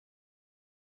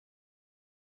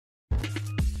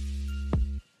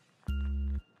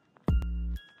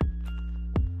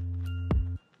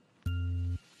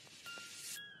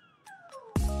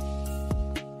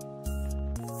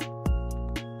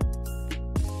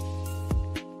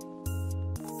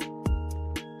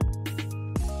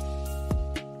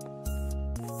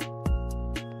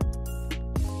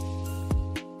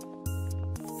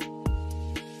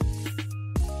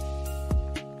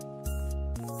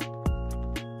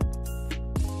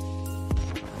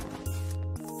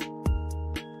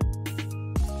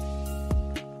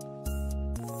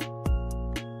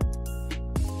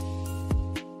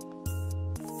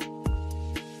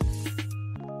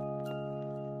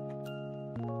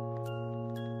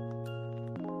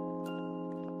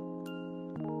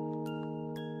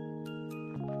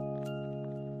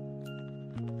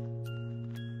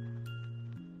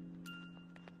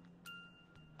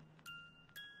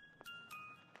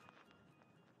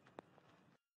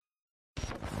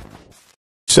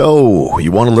So,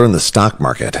 you want to learn the stock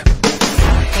market?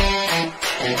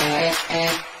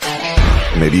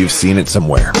 Maybe you've seen it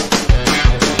somewhere.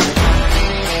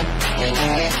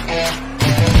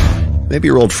 Maybe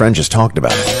your old friend just talked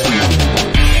about it.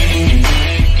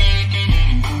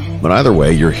 But either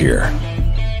way, you're here.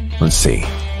 Let's see.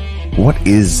 What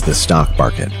is the stock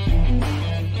market?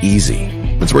 Easy.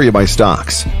 It's where you buy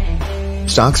stocks.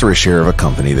 Stocks are a share of a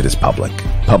company that is public.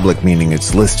 Public meaning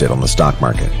it's listed on the stock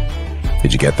market.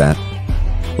 Did you get that?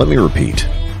 Let me repeat.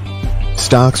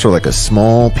 Stocks are like a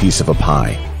small piece of a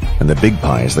pie, and the big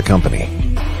pie is the company.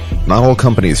 Not all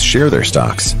companies share their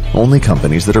stocks, only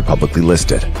companies that are publicly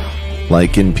listed,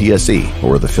 like in PSE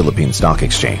or the Philippine Stock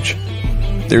Exchange.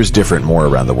 There's different more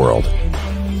around the world.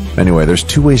 Anyway, there's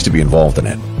two ways to be involved in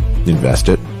it. Invest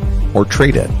it or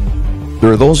trade it.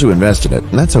 There are those who invest in it,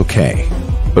 and that's okay.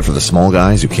 But for the small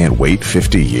guys who can't wait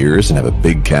 50 years and have a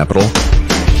big capital,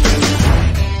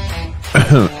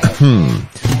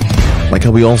 like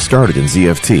how we all started in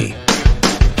ZFT.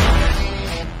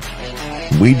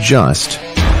 We just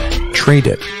trade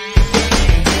it.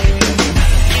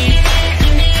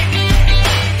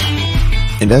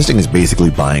 Investing is basically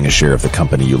buying a share of the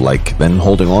company you like, then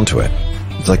holding on to it.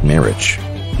 It's like marriage.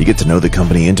 You get to know the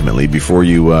company intimately before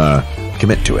you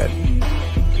commit to it.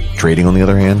 Trading, on the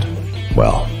other hand,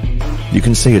 well, you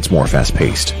can say it's more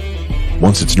fast-paced.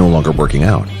 Once it's no longer working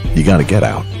out, you gotta get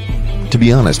out. To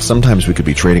be honest, sometimes we could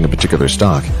be trading a particular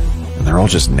stock, and they're all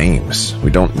just names. We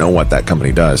don't know what that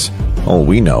company does. All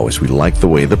we know is we like the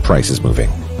way the price is moving.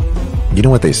 You know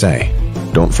what they say,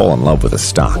 don't fall in love with a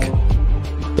stock.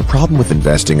 The problem with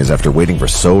investing is after waiting for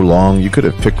so long, you could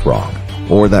have picked wrong,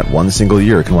 or that one single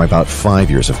year can wipe out 5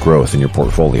 years of growth in your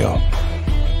portfolio.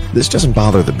 This doesn't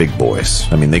bother the big boys.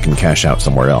 I mean, they can cash out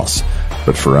somewhere else.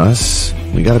 But for us,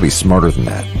 we gotta be smarter than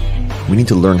that. We need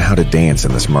to learn how to dance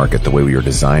in this market the way we are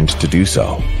designed to do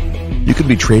so. You could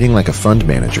be trading like a fund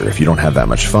manager if you don't have that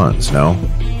much funds, no?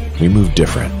 We move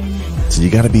different. So you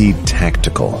gotta be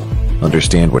tactical.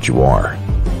 Understand what you are.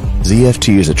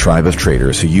 ZFT is a tribe of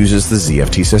traders who uses the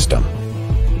ZFT system.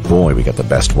 Boy, we got the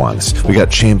best ones. We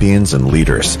got champions and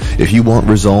leaders. If you want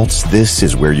results, this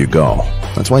is where you go.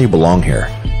 That's why you belong here.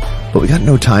 But we got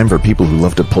no time for people who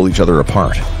love to pull each other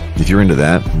apart. If you're into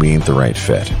that, we ain't the right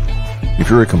fit. If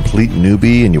you're a complete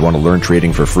newbie and you want to learn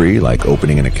trading for free, like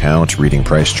opening an account, reading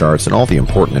price charts, and all the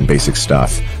important and basic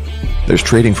stuff, there's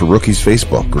Trading for Rookies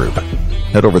Facebook group.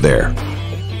 Head over there.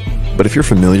 But if you're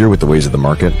familiar with the ways of the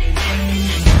market,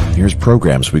 here's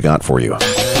programs we got for you.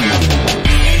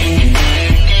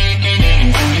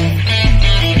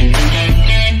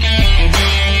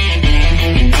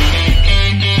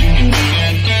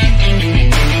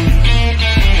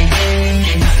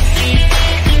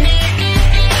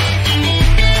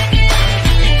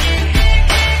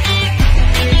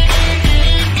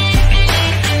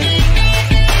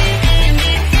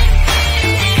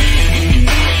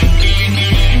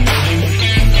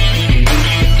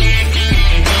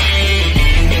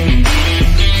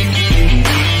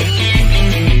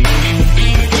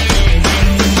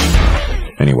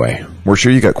 Anyway, we're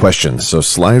sure you got questions, so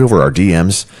slide over our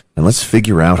DMs and let's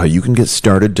figure out how you can get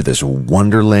started to this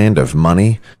wonderland of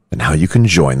money and how you can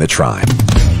join the tribe.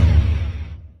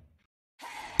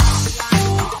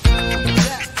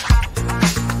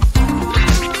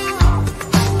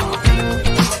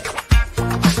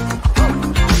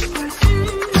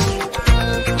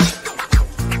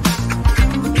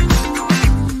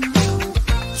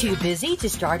 Too busy to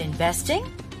start investing?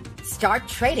 Start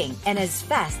trading in as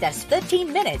fast as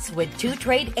 15 minutes with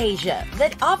 2trade Asia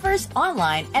that offers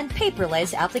online and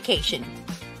paperless application.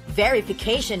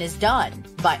 Verification is done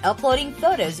by uploading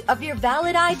photos of your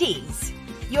valid IDs,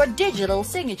 your digital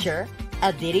signature,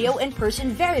 a video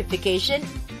in-person verification,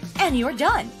 and you're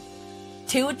done.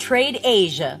 2trade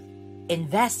Asia.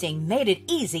 Investing made it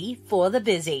easy for the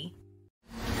busy.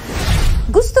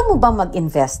 Gusto mo ba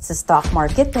mag-invest sa stock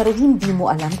market pero hindi mo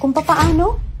alam kung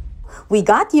papaano? We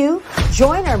got you!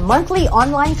 Join our monthly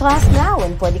online class now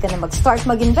and pwede ka na mag-start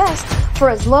mag-invest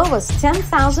for as low as 10,000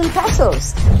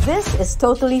 pesos. This is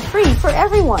totally free for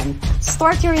everyone.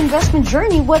 Start your investment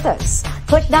journey with us.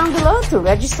 Click down below to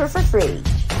register for free.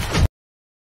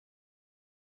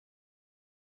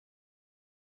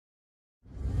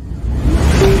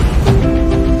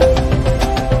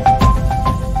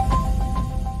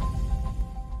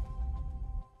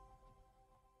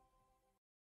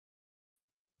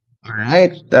 All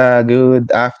right.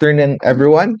 Good afternoon,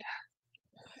 everyone.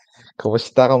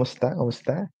 Kumusta?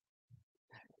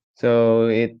 So,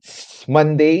 it's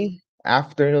Monday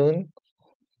afternoon.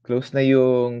 Close na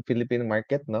yung Philippine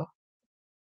market, no?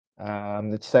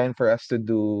 It's time for us to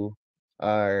do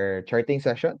our charting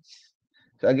sessions.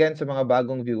 So, again, sa mga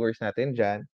bagong viewers natin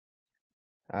dyan,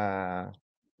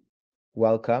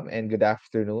 welcome and good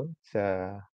afternoon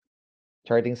sa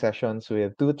charting sessions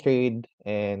with 2trade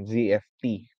and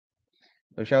ZFT.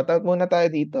 So, shoutout muna tayo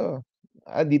dito.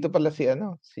 Dito pala si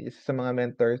sa mga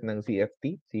mentors ng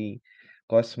ZFT, si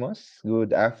Cosmos.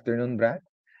 Good afternoon, Brad.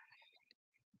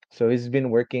 So he's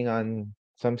been working on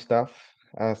some stuff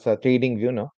sa trading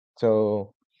view, no?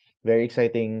 So very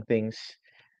exciting things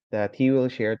that he will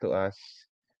share to us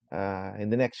in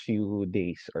the next few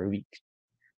days or weeks.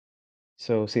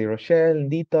 So si Rochelle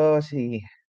dito, si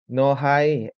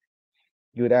Nohai,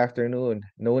 good afternoon.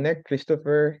 Nonek,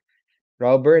 Christopher,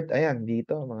 Robert, ayan,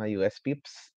 dito, mga US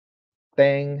peeps.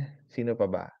 Teng, sino pa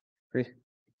ba?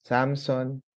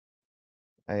 Samson,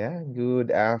 ayan,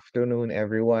 good afternoon,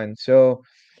 everyone. So,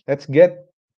 let's get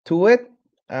to it.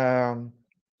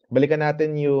 Balikan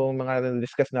natin yung mga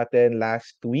na-discuss natin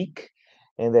last week,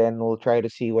 and then we'll try to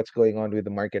see what's going on with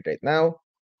the market right now.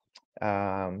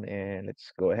 And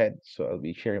let's go ahead. So, I'll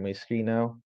be sharing my screen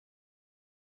now.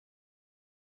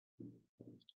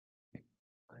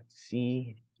 Let's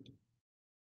see.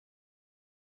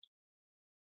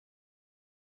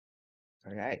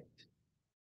 All right.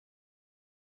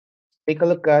 Take a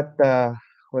look at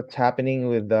what's happening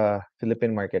with the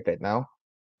Philippine market right now.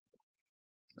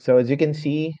 So, as you can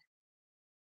see,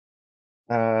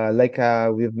 like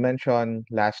we've mentioned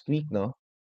last week, no,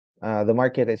 the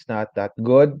market is not that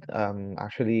good.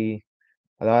 Actually,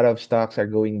 a lot of stocks are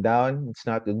going down. It's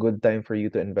not a good time for you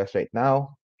to invest right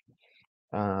now.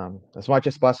 As much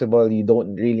as possible, you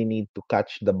don't really need to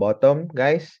catch the bottom,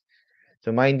 guys.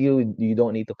 So mind you, you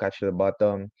don't need to catch the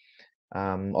bottom.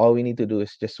 All we need to do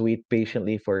is just wait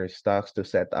patiently for stocks to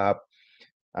set up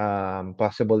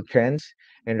possible trends.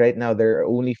 And right now, there are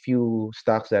only few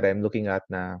stocks that I'm looking at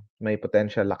na may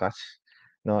potential lakas.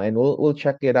 No, and we'll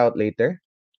check it out later.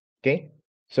 Okay.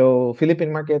 So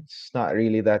Philippine market's not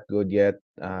really that good yet.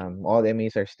 All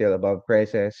MEs are still above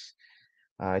prices.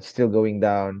 It's still going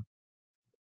down.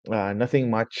 Nothing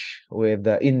much with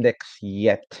the index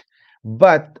yet,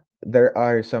 but there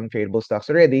are some tradable stocks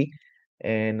already,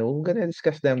 and we're gonna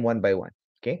discuss them one by one.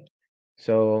 Okay.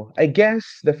 So I guess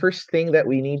the first thing that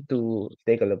we need to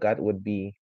take a look at would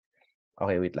be,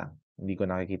 okay, wait lang. Hindi ko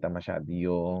nakikita masyado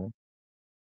yung,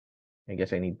 I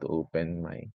guess I need to open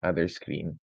my other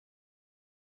screen.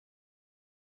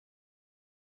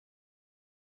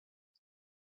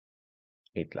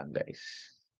 Wait lang, guys.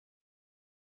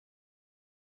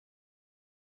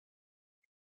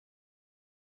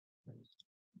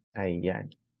 Ayan.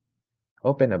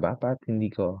 Open na ba? Ba't hindi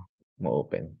ko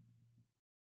ma-open?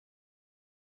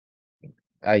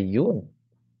 Ayun.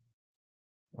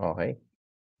 Okay.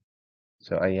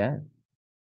 So, ayan.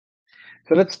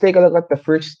 So, let's take a look at the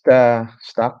first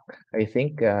stock, I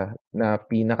think, na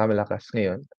pinakamalakas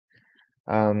ngayon.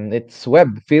 It's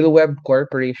PhilWeb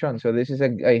Corporation. So, this is,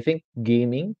 I think,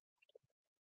 gaming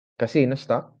casino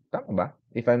stock. Tama ba?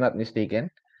 If I'm not mistaken.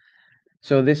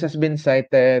 So, this has been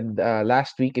cited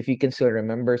last week, if you can still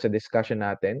remember sa discussion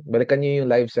natin. Balikan nyo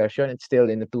yung live session. It's still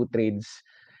in the 2trades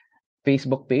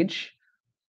Facebook page.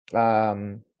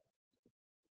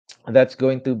 That's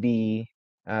going to be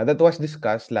that was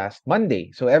discussed last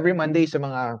Monday. So every Monday sa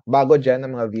mga bago dyan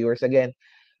ng mga viewers, again,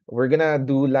 we're gonna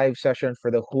do live session for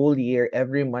the whole year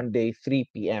every Monday 3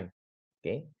 p.m.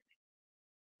 Okay,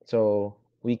 so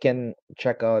we can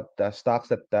check out the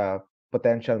stocks that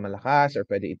potential malakas or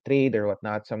pwede i-trade or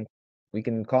whatnot. We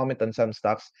can comment on some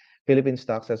stocks, Philippine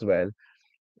stocks as well,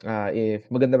 if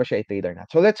maganda ba siya i-trade or not.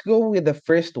 So let's go with the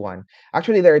first one.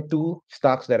 Actually, there are two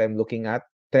stocks that I'm looking at,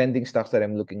 trending stocks that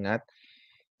I'm looking at.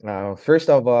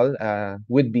 First of all,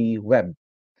 would be web.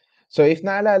 So if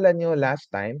naalala nyo last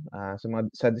time,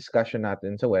 sa discussion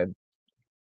natin sa web,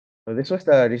 so this was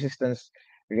the resistance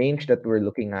range that we're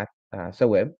looking at sa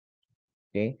web.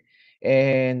 Okay?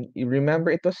 And you remember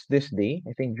it was this day,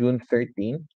 I think June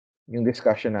 13, yung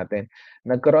discussion natin.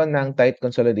 Nagkaroon ng tight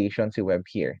consolidation si web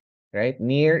here, right?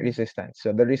 Near resistance.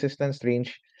 So the resistance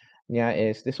range niya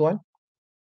is this one.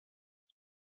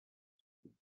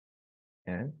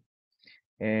 Yan.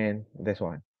 And this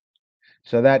one.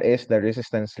 So that is the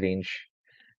resistance range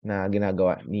na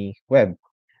ginagawa ni web.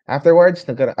 Afterwards,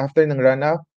 after ng run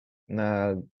up,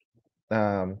 nag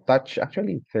touch,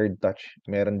 actually third touch,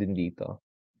 meron din dito.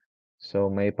 So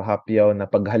may pahapyaw na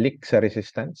paghalik sa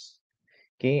resistance.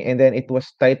 Okay, and then it was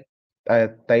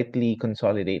tightly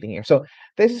consolidating here. So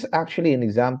this is actually an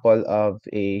example of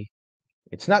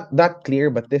it's not that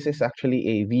clear, but this is actually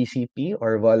a VCP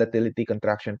or volatility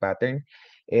contraction pattern.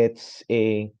 It's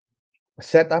a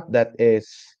setup that is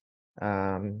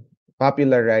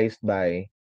popularized by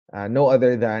no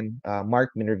other than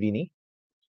Mark Minervini.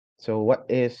 So what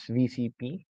is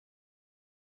VCP?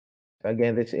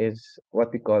 Again, this is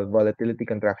what we call volatility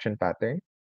contraction pattern.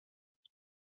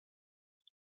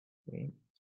 Okay.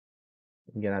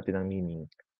 Bigyan natin ng meaning.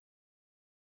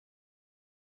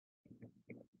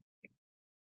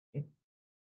 Okay.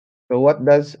 So what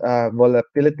does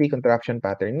volatility contraction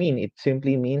pattern mean? It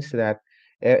simply means that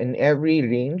in every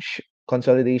range,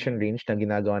 consolidation range na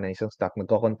ginagawa ng isang stock,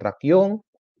 magko-contract yung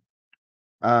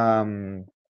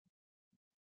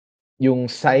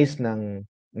size ng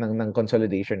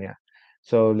consolidation niya.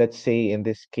 So let's say in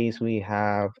this case we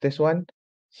have this one.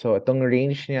 So itong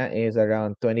range niya is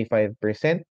around 25%.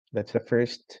 That's the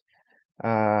first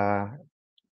ang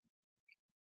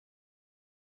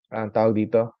tawag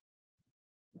dito,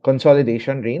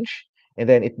 consolidation range, and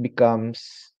then it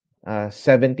becomes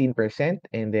 17%,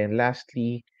 and then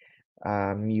lastly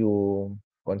yung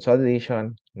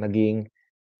consolidation naging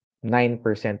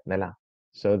 9% na lang.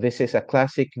 So this is a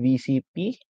classic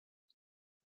VCP.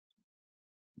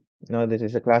 No, this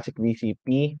is a classic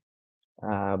VCP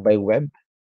by web.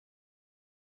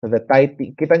 So the tight,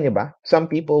 kita niyo ba? Some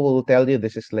people will tell you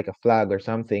this is like a flag or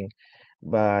something,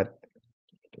 but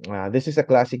this is a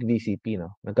classic VCP,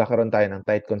 no? Nagkakaroon tayo ng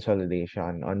tight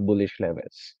consolidation on bullish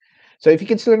levels. So if you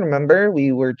can still remember,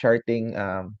 we were charting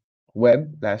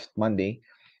web last Monday,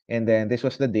 and then this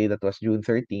was the day that was June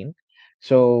 13.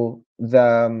 So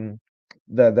the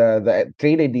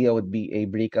trade idea would be a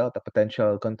breakout, a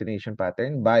potential continuation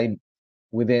pattern by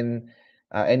within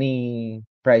any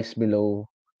price below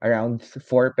around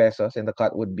 4 pesos, and the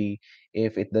cut would be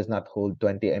if it does not hold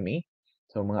 20 MA.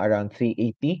 So mga around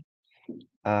 380.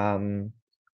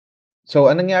 So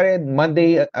anong nangyari?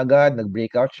 Monday agad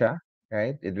nag-breakout siya,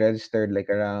 right? It registered like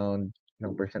around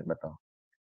ng percent ba to?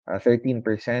 13%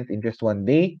 in just one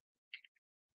day.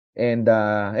 And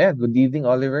yeah, good evening,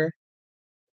 Oliver.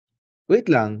 Wait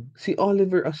lang, si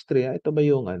Oliver Austria, ito ba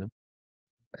yung ano?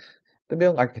 Ito ba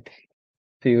yung architect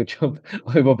sa YouTube?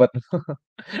 O iba ba to?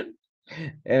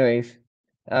 Anyways,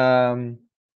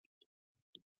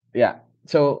 yeah.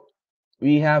 So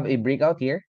we have a breakout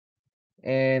here,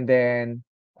 and then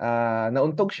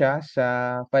nauntog siya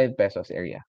sa 5 pesos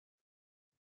area.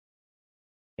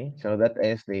 Okay, so that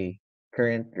is the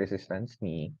current resistance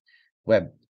ni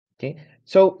web. Okay,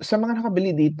 so sa mga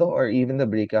nakabili dito or even the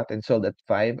breakout and sold at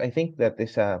 5, I think that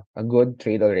is a good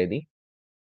trade already.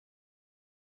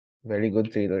 Very good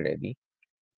trade already.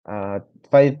 5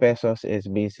 pesos is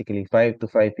basically 5 to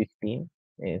 5.15.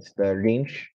 It's the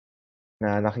range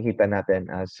na nakikita natin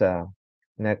as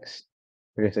next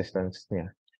resistance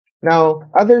niya. Now,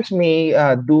 others may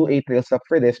do a trail stop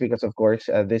for this because, of course,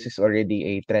 this is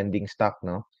already a trending stock,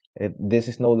 no? This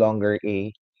is no longer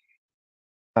a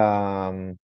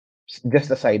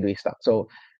just a sideways stock. So,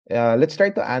 let's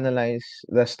try to analyze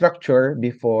the structure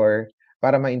before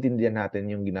para maintindihan natin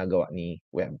yung ginagawa ni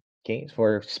web. Okay?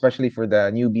 Especially for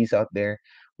the newbies out there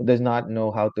who does not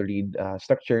know how to read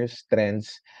structures,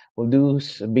 trends, we'll do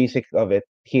basic of it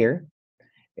here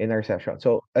in our session.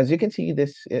 So, as you can see,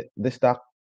 this stock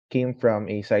came from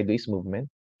a sideways movement.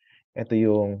 Ito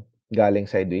yung galing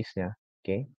sideways niya.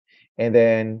 Okay? And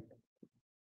then,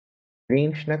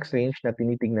 next range na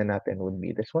tinitingnan natin would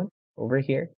be this one over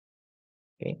here.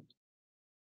 Okay?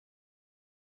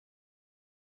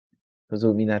 So,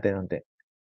 zoom in natin onte.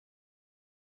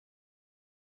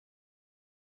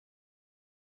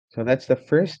 So, that's the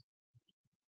first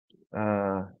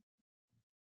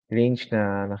range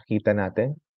na nakikita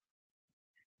natin.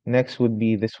 Next would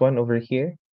be this one over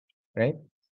here, right?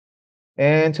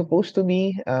 And supposed to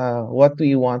be, what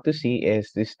we want to see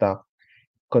is this stock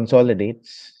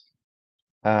consolidates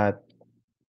at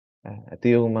ito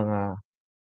yung mga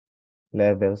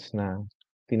levels na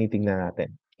tinitingnan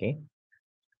natin. Okay?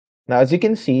 Now, as you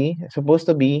can see, it's supposed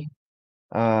to be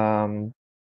um,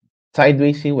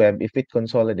 sideways si web if it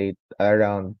consolidate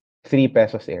around 3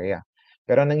 pesos area.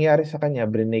 Pero ang nangyari sa kanya,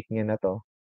 break niya na to,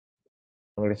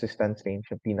 yung resistance range,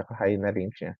 yung pinaka-high na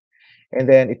range niya. And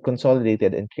then it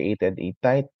consolidated and created a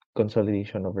tight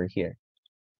consolidation over here,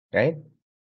 right?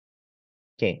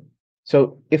 Okay.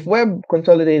 So if web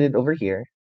consolidated over here,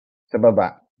 sa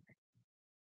baba,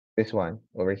 this one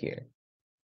over here,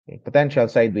 okay, potential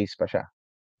sideways pa siya,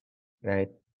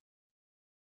 right?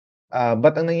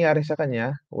 But ang nangyari sa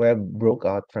kanya, web broke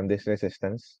out from this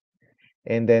resistance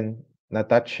and then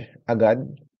na-touch agad,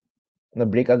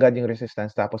 na-break agad yung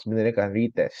resistance tapos binalikan,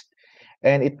 retest.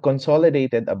 And it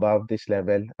consolidated above this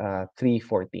level,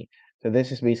 340. So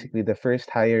this is basically the first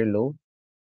higher low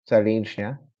sa range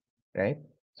niya, right?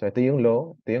 So ito yung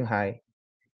low, ito yung high,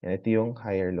 and ito yung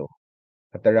higher low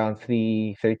at around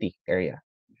 330 area.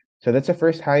 So that's the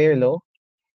first higher low.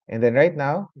 And then right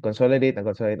now, consolidate,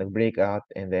 nag-breakout,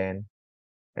 and then,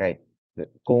 right,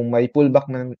 kung may pullback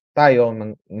na tayo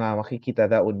na makikita,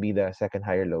 that would be the second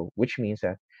higher low, which means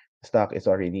that the stock is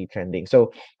already trending.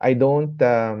 So I'm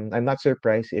not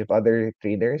surprised if other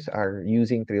traders are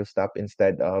using trail stop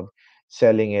instead of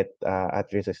selling it at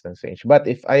resistance range. But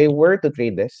if I were to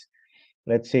trade this,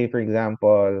 let's say, for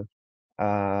example,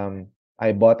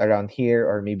 I bought around here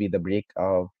or maybe the break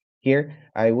of here,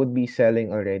 I would be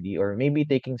selling already or maybe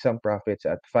taking some profits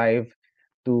at 5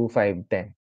 to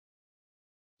 510.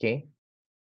 Okay?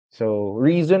 So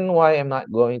reason why I'm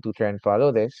not going to trend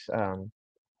follow this,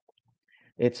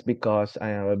 it's because I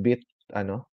am a bit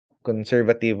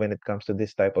conservative when it comes to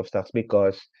this type of stocks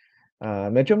because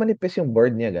medyo manipis yung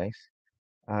board niya, guys.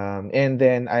 And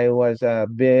then I was a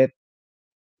bit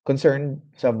concerned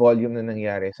sa volume na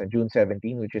nangyari sa June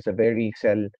 17, which is a very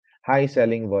high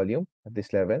selling volume at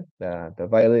this level, the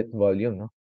violet volume, no?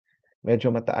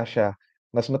 Medyo mataas siya.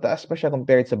 Mas mataas pa siya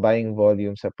compared sa buying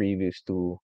volume sa previous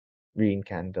two green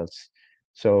candles.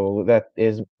 So that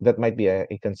might be a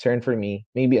concern for me.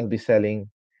 Maybe I'll be selling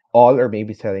all or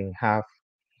maybe selling half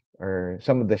or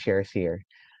some of the shares here.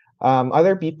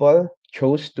 Other people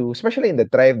chose to, especially in the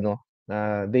tribe, no,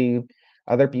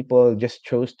 other people just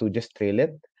chose to just trail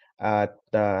it at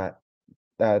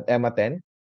EMA 10.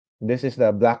 This is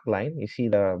the black line. You see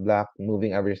the black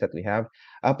moving average that we have.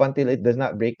 Up until it does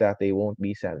not break that, they won't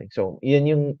be selling. So, yan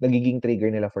yung nagiging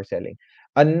trigger nila for selling.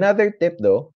 Another tip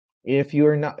though, if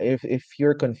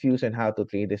you're confused on how to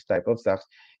trade this type of stocks,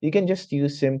 you can just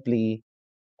use simply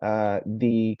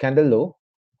the candle low.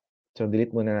 So,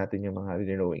 delete muna natin yung mga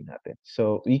dinrowing natin.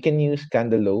 So, you can use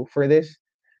candle low for this.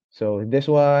 So, this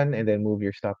one, and then move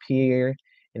your stop here,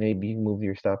 and maybe move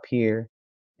your stop here.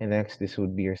 And next, this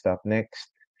would be your stop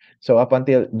next. So, up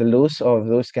until the lows of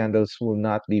those candles will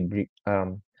not be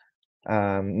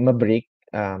ma-break,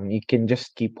 you can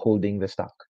just keep holding the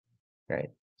stock, right?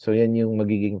 So, yan yung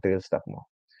magiging trail stop mo.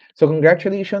 So,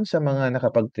 congratulations sa mga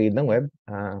nakapag-trade ng web.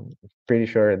 Pretty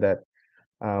sure that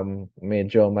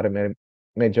medyo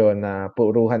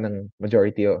napuruhan ng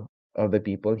majority of the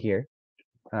people here,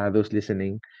 those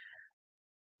listening.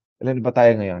 Ilan ba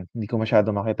tayo ngayon? Hindi ko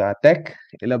masyado makita. Tech,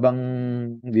 ilan bang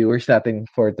viewers natin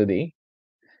for today?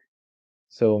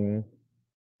 So,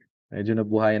 medyo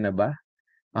nabuhayan na ba?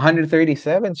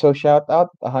 137. So, shout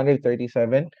out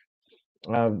 137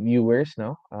 viewers,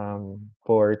 no?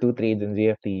 For 2trade and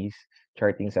ZFT's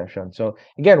charting session. So,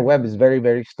 again, web is very,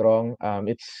 very strong.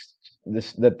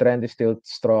 The trend is still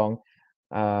strong.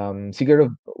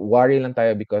 Siguro worry lang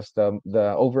tayo because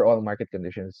the overall market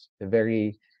conditions are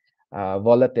very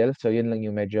volatile. So yun lang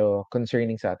yung medyo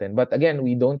concerning sa atin. But again,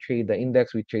 we don't trade the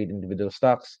index, we trade individual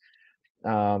stocks.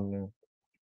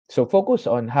 So focus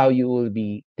on how you will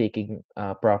be taking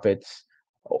profits,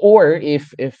 or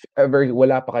if ever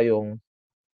wala pa kayong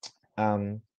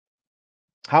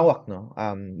hawak, no?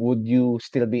 Would you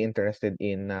still be interested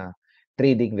in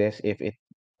trading this if it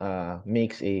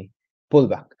makes a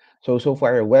pullback? So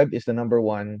far, web is the number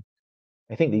one,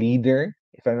 I think, leader,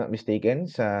 if I'm not mistaken,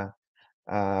 sa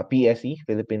PSE,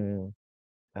 Philippine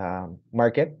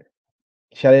market.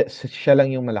 Siya lang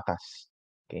yung malakas.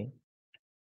 Okay?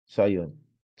 So, ayun.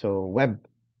 So, web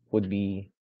would be,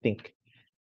 I think,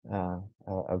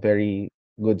 a very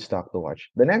good stock to watch.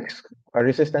 The next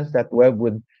resistance that web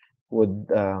would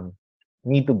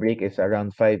need to break is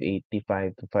around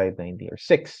 585 to 590 or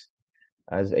 6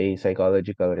 as a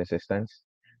psychological resistance.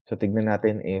 So, tignan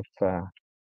natin if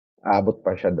aabot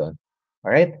pa siya doon.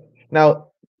 Alright?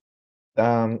 Now,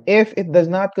 if it does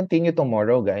not continue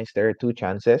tomorrow, guys, there are two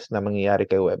chances na mangyayari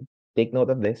kay web. Take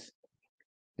note of this.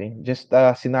 Okay? Just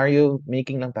scenario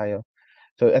making lang tayo.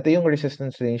 So ito yung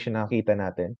resistance range na nakita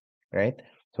natin, right?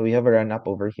 So we have a run up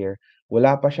over here.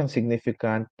 Wala pa siyang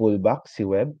significant pullback si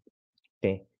web.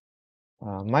 Okay.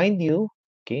 Mind you,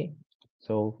 okay,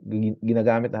 so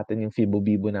ginagamit natin yung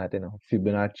Fibo-Bibo natin, no?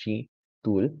 Fibonacci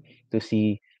tool to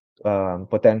see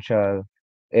potential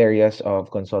areas of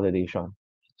consolidation.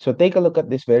 So take a look at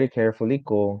this very carefully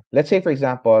kung, let's say for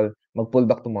example, mag-pull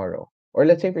back tomorrow. Or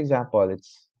let's say for example,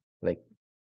 it's like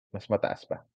mas mataas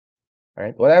pa.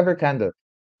 Alright? Whatever candle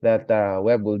that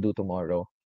web will do tomorrow,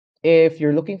 if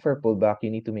you're looking for a pullback,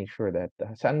 you need to make sure that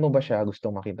saan mo ba siya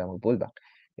gustong makita mag-pullback?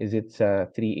 Is it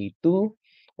sa 382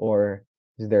 or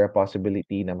is there a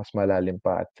possibility na mas malalim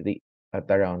pa at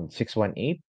around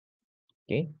 618?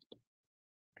 Okay?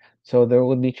 So there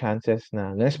would be chances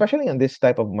na especially on this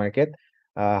type of market,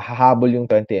 hahabol yung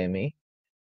 20 MA.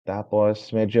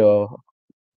 Tapos medyo,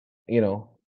 you know,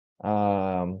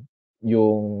 um,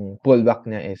 yung pullback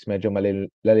niya is medyo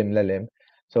lalim-lalim.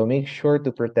 So make sure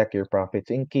to protect your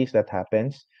profits in case that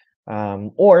happens.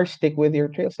 Or stick with your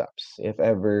trail stops. If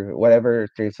ever, whatever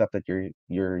trail stop that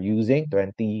you're using,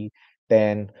 20,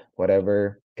 10,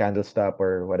 whatever candle stop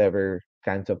or whatever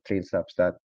kinds of trail stops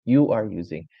that you are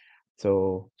using.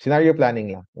 So scenario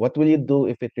planning lang. What will you do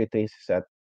if it retraces at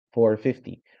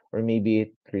 450? Or maybe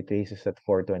it retraces at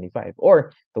 425?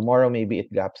 Or tomorrow maybe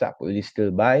it gaps up. Will you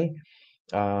still buy?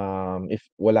 If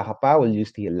wala ka pa, will you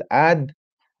still add?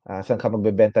 Saan ka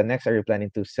magbebenta next? Are you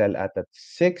planning to sell at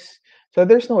 6? So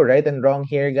there's no right and wrong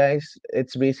here, guys.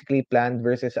 It's basically planned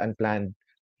versus unplanned.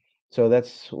 So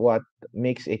that's what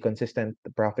makes a consistent,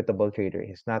 profitable trader.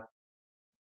 It's not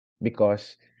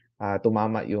because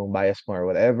tumama yung bias mo or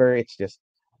whatever. It's just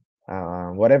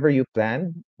whatever you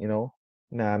plan,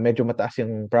 na medyo mataas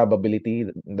yung probability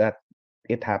that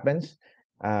it happens,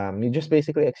 you just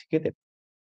basically execute it.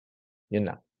 Yun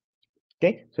lang.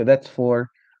 Okay, so that's for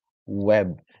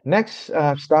web. Next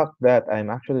stock that I'm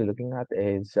actually looking at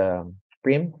is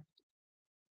Prim.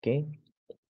 Okay,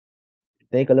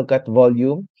 take a look at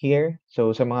volume here.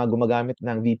 So sa mga gumagamit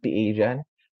ng VPA dyan,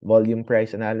 volume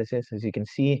price analysis, as you can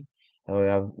see, we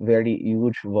have very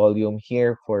huge volume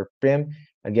here for Prim.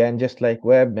 Again, just like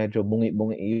web, medyo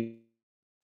bungi-bungi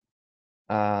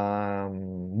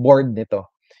board nito.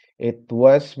 It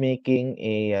was making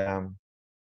a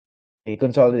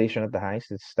consolidation at the highs.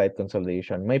 It's tight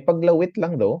consolidation. May paglawit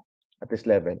lang though at this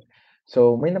level.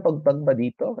 So may napagpag ba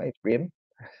dito kay Prim?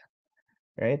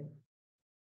 Right?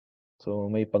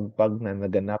 So may pagpag na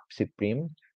naganap si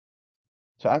Prim.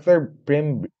 So after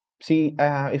Prim, see,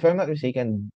 if I'm not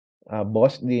mistaken,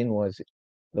 Boss Dean was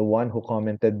the one who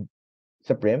commented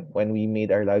sa Prim when we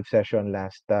made our live session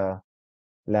last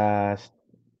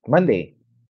Monday.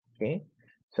 Okay?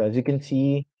 So as you can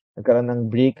see, nagkaroon ng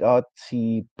breakout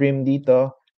si Prim dito,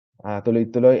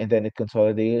 tuloy-tuloy, and then it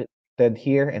consolidated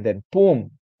here, and then boom!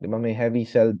 Di ba may heavy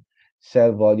sell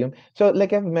volume. So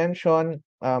like I've mentioned,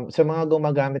 sa mga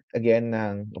gumagamit again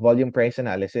ng volume price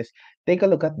analysis, take a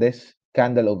look at this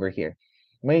candle over here.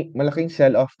 May malaking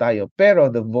sell-off tayo, pero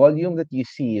the volume that you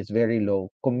see is very low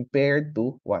compared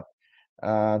to what?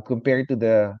 Compared to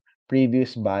the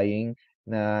previous buying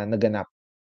na naganap.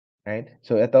 Right?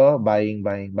 So ito, buying,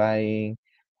 buying, buying.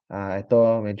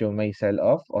 Ito, medyo may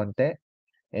sell-off, onte.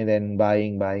 And then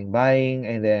buying, buying, buying.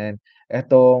 And then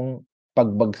etong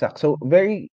pagbagsak. So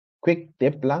very quick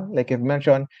tip lang. Like I've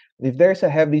mentioned, if there's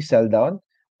a heavy sell down,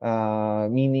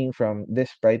 meaning from this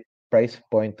price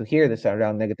point to here, that's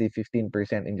around negative 15%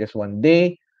 in just one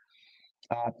day.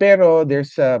 Pero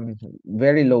there's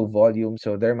very low volume.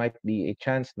 So there might be a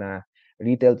chance na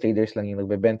retail traders lang yung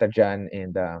nagbebenta dyan,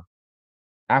 and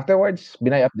afterwards,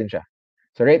 binay up din siya.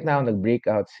 So right now,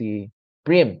 nag-breakout si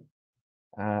Prim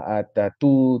at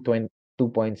 2.66.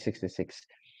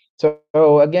 So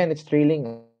again, it's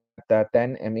trailing at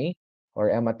 10 MA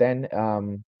or EMA 10.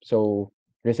 So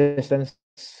resistance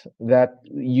that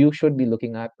you should be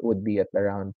looking at would be at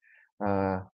around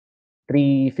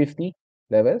 350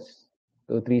 levels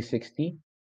to 360.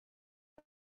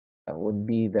 Would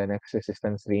be the next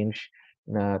resistance range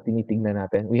na tinitignan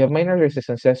natin. We have minor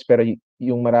resistances, pero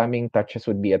yung maraming touches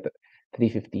would be at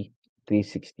 350,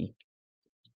 360.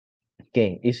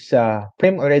 Okay, is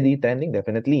Prim already trending?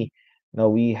 Definitely. Now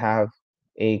we have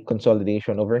a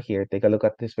consolidation over here. Take a look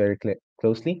at this very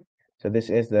closely. So this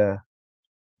is the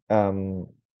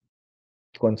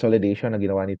consolidation na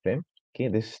ginawa ni Prim. Okay,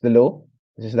 this is the low,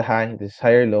 this is the high, this is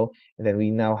higher low, and then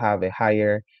we now have a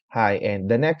higher high,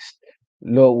 and the next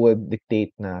low would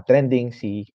dictate na trending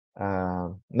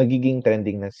nagiging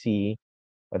trending na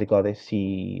what do you call this,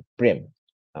 si Prim.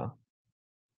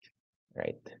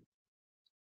 Right.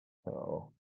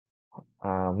 So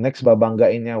next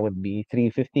babanggain niya would be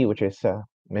 350, which is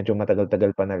medyo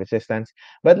matagal-tagal pa na resistance.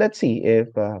 But let's see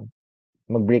if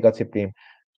mag-breakout si Prim.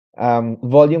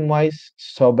 Volume-wise,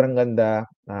 sobrang ganda.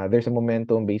 There's a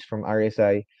momentum based from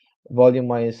RSI.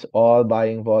 Volume-wise, all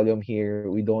buying volume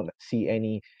here. We don't see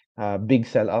any big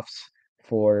sell-offs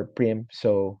for Prim.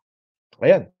 So,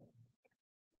 ayan.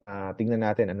 Tingnan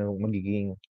natin ano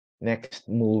magiging next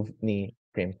move ni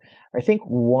Prim. I think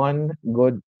one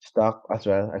good stock as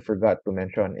well, I forgot to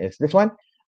mention, is this one.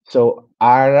 So,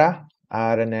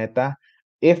 Araneta.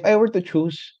 If I were to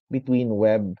choose between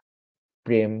Web,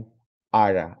 Prim,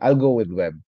 Ara, I'll go with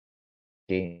Web.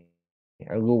 Okay,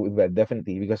 I'll go with Web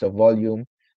definitely because of volume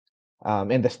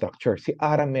and the structure. Si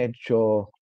Ara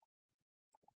medyo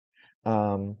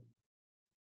um,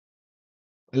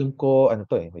 alam ko ano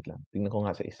 'to, wait lang, tingnan ko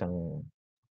nga sa isang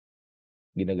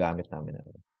ginagamit namin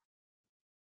ano.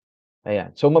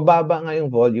 Ayan, so mababa nga yung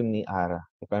volume ni Ara,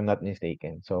 if I'm not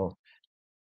mistaken. So,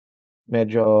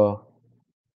 medyo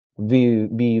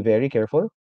be very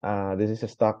careful. This is a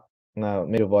stock na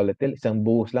medyo volatile, isang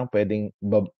buhos lang puwedeng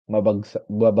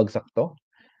babagsak 'to.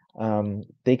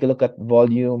 Take a look at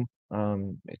volume.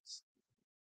 It's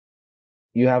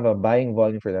you have a buying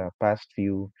volume for the past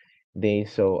few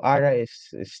days. So ARA is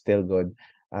still good.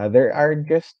 There are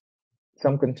just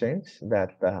some concerns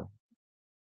that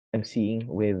I'm seeing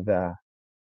with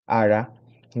ARA.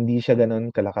 Hindi siya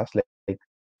ganun kalakas. Like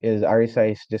is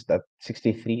RSI is just at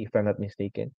 63 if I'm not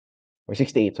mistaken. Or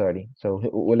 68, sorry. So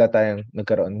wala tayong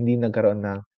hindi nagkaroon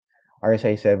ng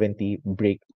RSI 70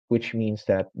 break, which means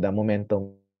that the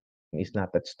momentum is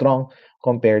not that strong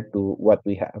compared to what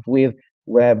we have with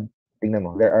web. Tingnan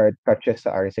mo, there are touches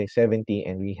sa RSI 70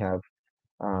 and we have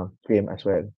Prim as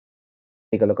well.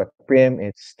 Take a look at Prim,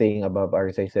 it's staying above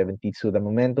RSI 70. So the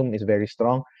momentum is very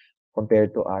strong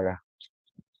compared to ARA.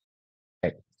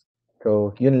 Right.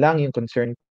 So yun lang yung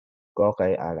concern ko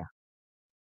kay ARA.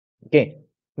 Okay.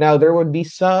 Now there would be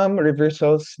some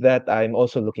reversals that I'm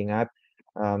also looking at.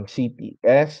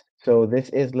 CPS. So this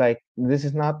is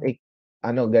not a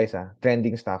ano guys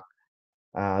trending stock.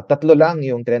 Tatlo lang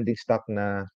yung trending stock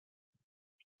na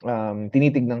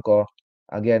tinitignan ko.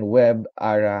 Again, Web,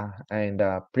 ARA, and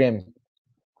Prim.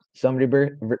 Some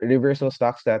reversal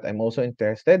stocks that I'm also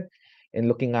interested in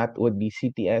looking at would be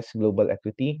CTS, Global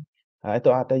Equity.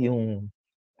 Ito ata yung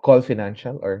Call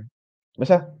Financial or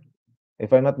basta,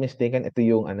 if I'm not mistaken, ito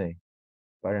yung ano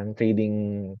parang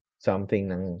trading something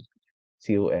ng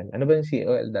COL. Ano ba yung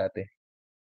COL dati?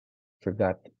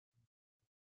 Forgot.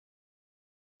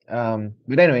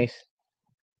 But anyways,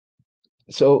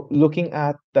 so looking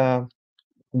at the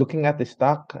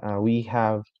stock, we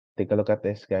have take a look at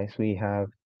this, guys. We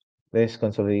have this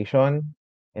consolidation,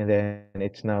 and then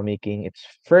it's now making its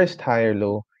first higher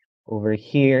low over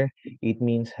here. It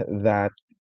means that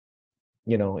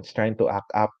it's trying to act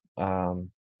up.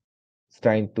 It's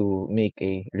trying to make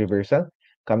a reversal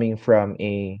coming from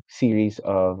a series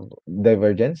of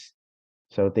divergence.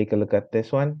 So take a look at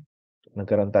this one.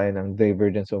 Nagkaroon tayo ng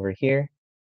divergence over here.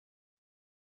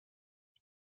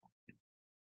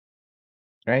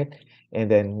 Right?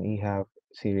 And then we have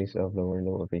series of lower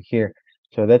low over here.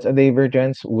 So that's a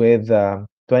divergence with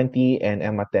 20 and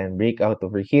EMA 10 breakout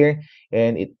over here,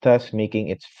 and it thus making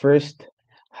its first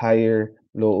higher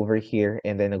low over here,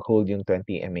 and then nag-hold yung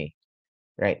 20 MA.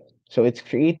 Right? So it's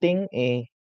creating a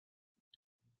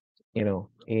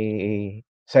a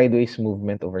sideways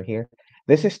movement over here.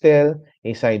 This is still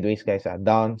a sideways, guys.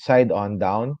 Down, side on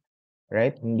down,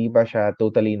 right? Hindi pa siya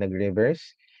totally nag-reverse,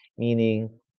 meaning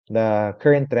the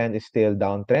current trend is still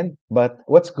downtrend. But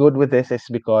what's good with this is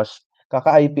because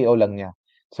kaka-IPO lang niya.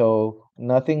 So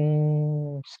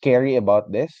nothing scary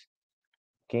about this,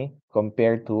 okay?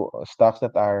 Compared to stocks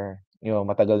that are,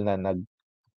 matagal na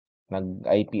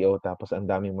nag-IPO tapos ang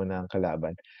dami mo ng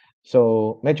kalaban.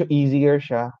 So medyo easier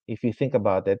siya if you think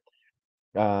about it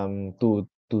to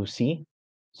see.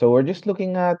 So we're just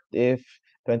looking at if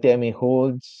 20 MA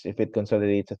holds, if it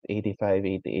consolidates at 85,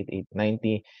 88,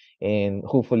 90, and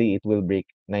hopefully it will break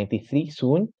 93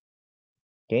 soon.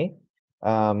 Okay?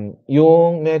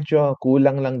 Yung medyo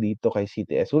kulang lang dito kay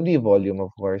CTS will be volume, of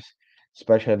course,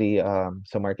 especially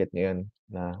sa market ngayon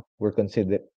na we're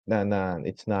considered na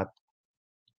it's not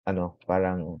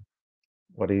parang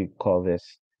what do you call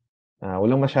this?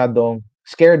 Walang masyadong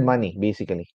scared money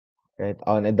basically. Right?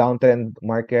 On a downtrend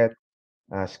market,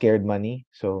 scared money.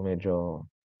 So medyo,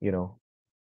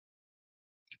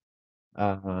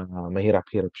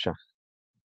 mahirap-hirap siya.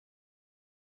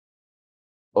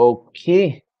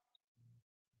 Okay.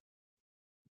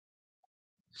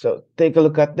 So take a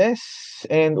look at this.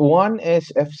 And one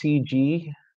is FCG.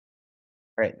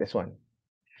 Right, this one.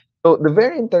 So the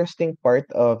very interesting part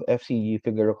of FCG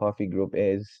Figaro Coffee Group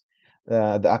is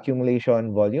the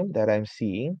accumulation volume that I'm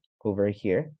seeing over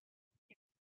here.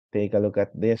 Take a look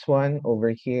at this one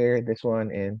over here, this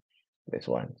one, and this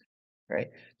one,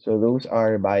 right? So those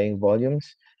are buying volumes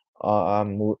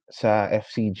sa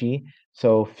FCG.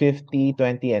 So 50,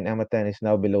 20, and EMA10 is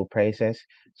now below prices.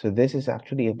 So this is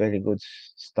actually a very good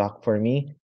stock for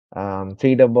me.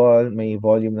 Tradable, may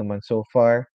volume naman so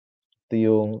far. Ito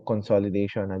yung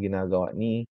consolidation na ginagawa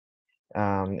ni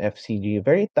FCG.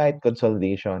 Very tight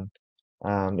consolidation.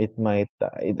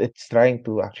 It's trying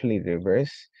to actually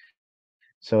reverse.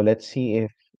 So let's see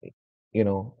if,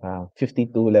 52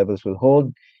 levels will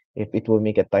hold, if it will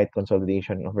make a tight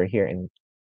consolidation over here and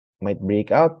might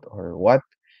break out or what.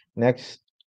 Next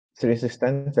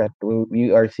resistance that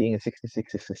we are seeing is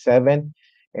 66, 67,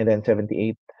 and then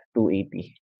 78 to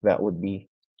 80. That would be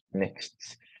next.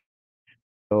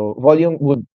 So volume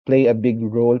would play a big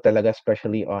role talaga,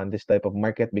 especially on this type of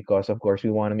market, because of course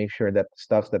we want to make sure that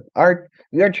stocks that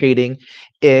we are trading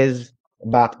is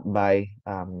backed by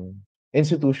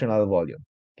institutional volume.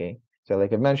 Okay. So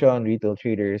like I mentioned, retail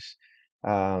traders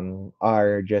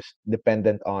are just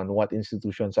dependent on what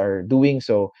institutions are doing.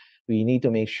 So we need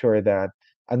to make sure that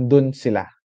andun sila.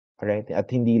 Right? At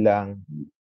hindi lang,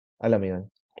 alam mo yun,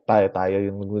 tayo-tayo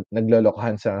yung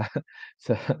naglolokohan sa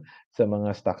sa sa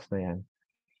mga stocks na yan.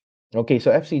 Okay,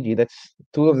 so FCG, that's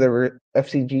two of the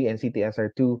FCG and CTS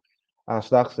are two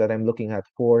stocks that I'm looking at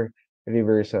for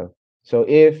reversal. So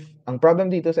if ang problem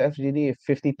dito sa FGD, if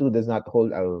 52 does not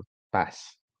hold, I'll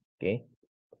pass. Okay,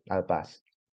 I'll pass.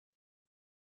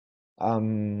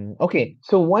 Okay,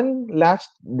 so one last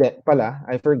that pala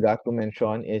I forgot to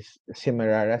mention is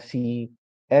Simarara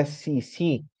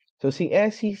SCC. So si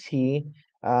SCC,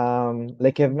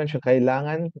 like I've mentioned,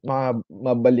 kailangan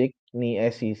mabalik ni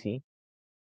SCC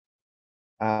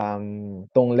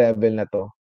tong level na 'to,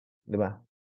 'di ba?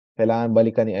 Kailangan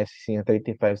balikan ni SCC yung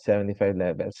 3575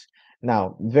 levels.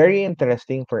 Now, very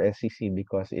interesting for SCC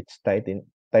because it's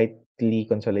tightly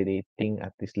consolidating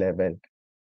at this level.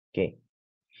 Okay.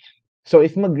 So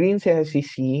if mag-green si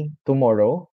SCC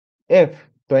tomorrow, if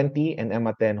 20 and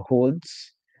EMA10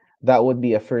 holds, that would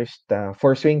be a first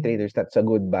for swing traders, that's a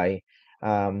good buy.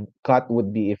 Cut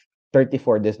would be if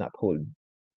 34 does not hold.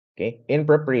 Okay, in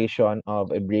preparation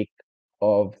of a break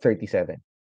of 37.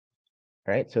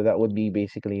 Right? So that would be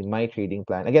basically my trading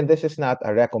plan. Again, this is not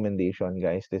a recommendation,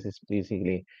 guys. This is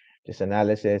basically just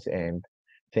analysis and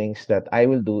things that I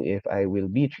will do if I will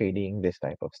be trading this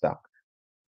type of stock.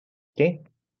 Okay,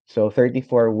 so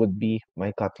 34 would be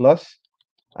my cut loss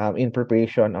in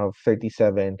preparation of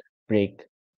 37 break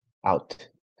out.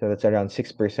 So that's around 6%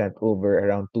 over,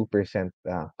 around 2%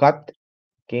 cut.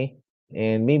 Okay,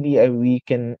 and maybe we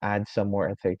can add some more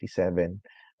at 37.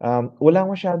 Wala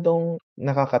masyadong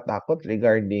nakakatakot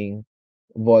regarding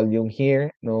volume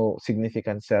here, no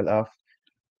significant sell-off.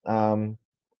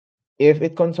 If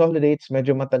it consolidates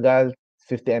medyo matagal,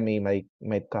 50 MA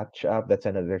might catch up. That's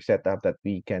another setup that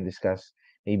we can discuss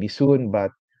maybe soon, but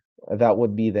that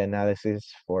would be the analysis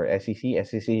for SEC.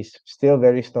 SEC is still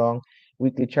very strong.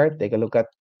 Weekly chart, take a look at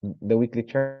the weekly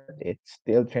chart. It's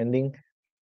still trending.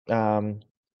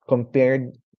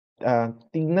 Compared,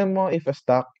 tingnan mo if a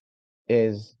stock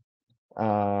is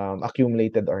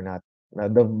accumulated or not. Now,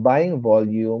 the buying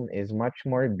volume is much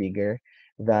more bigger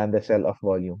than the sell-off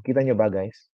volume. Kita nyo ba,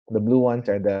 guys? The blue ones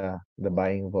are the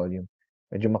buying volume.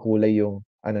 Medyo makulay yung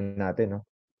ano natin, no?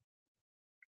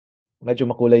 Medyo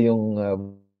makulay yung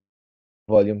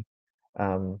volume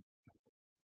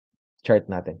chart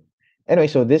natin. Anyway,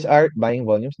 so these are buying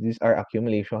volumes. These are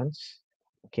accumulations.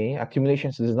 Okay,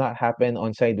 accumulations does not happen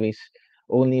on sideways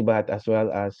only, but as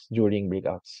well as during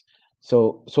breakouts.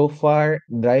 So far,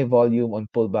 dry volume on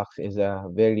pullbacks is a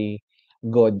very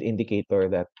good indicator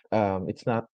that it's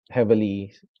not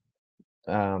heavily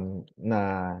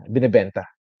na binebenta.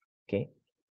 Okay.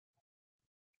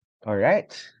 All right.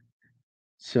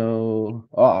 So,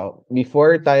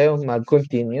 before tayo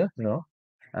mag-continue, no?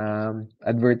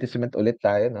 Advertisement ulit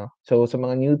tayo, no? So, sa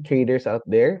mga new traders out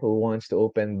there who wants to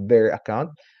open their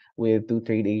account with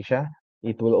 2Trade Asia,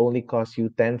 it will only cost you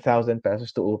 10,000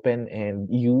 pesos to open and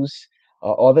use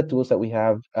all the tools that we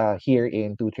have here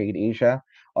in 2Trade Asia.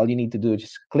 All you need to do is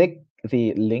just click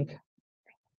the link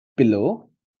below,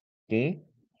 okay?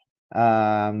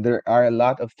 There are a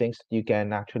lot of things that you can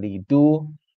actually do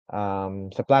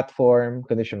sa platform,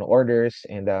 conditional orders,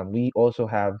 and we also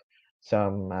have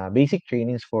some basic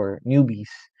trainings for newbies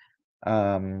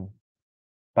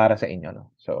para sa inyo.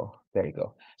 No? So, there you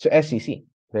go. So, SCC,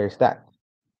 there's that.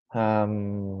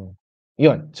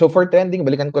 Yun. So, for trending,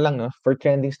 balikan ko lang, no? For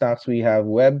trending stocks, we have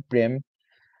Web, Prim,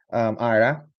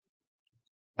 ARA,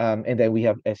 and then we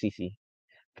have SCC.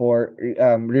 For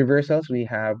reversals, we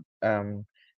have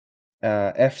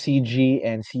FCG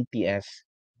and CTS.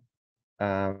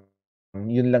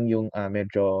 Yun lang yung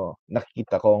medyo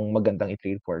nakikita kong magandang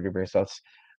i-trade for reversals.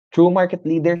 True market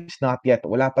leaders, not yet.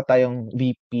 Wala pa tayong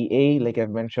VPA. Like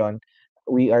I've mentioned,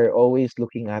 we are always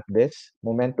looking at this.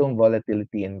 Momentum,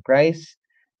 volatility, and price.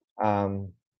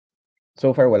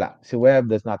 So far, wala. Si Web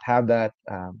does not have that.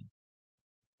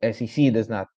 SEC does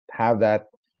not have that.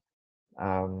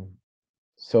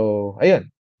 So, ayun.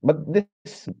 But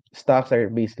these stocks are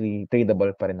basically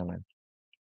tradable pa rin naman.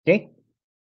 Okay?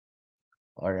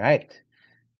 All right.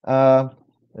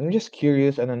 I'm just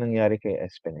curious ano nangyari kay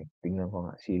Espenec. Tignan ko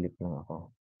nga, silip lang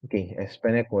ako. Okay,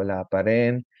 Espenec wala pa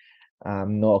rin.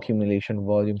 No accumulation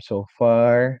volume so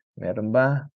far. Meron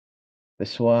ba?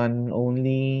 This one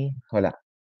only. Wala.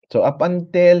 So up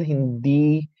until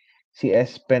hindi si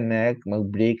Espenec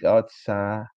mag-breakout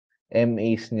sa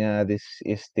MAs niya, this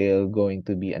is still going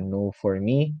to be a no for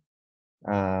me.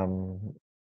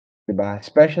 Diba?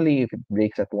 Especially if it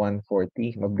breaks at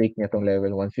 140, mag-break niya tong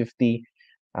level 150,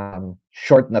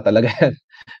 short na talaga yan.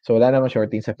 So wala naman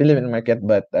shorting sa Philippine market,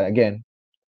 but again,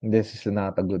 this is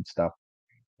not a good stock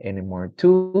anymore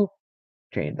to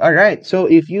trade. All right. So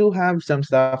if you have some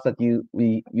stuff that you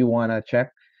wanna check,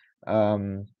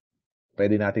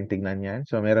 pwede nating tignan yan.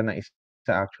 So meron na isa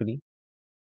actually.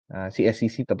 Si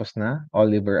SEC tapos na.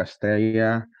 Oliver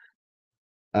Asteria.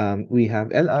 We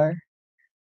have LR.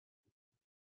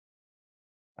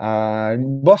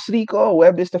 Boss Rico,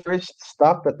 Web is the first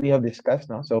stock that we have discussed,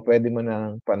 no? So pwede mo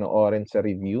nang panoorin sa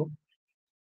review.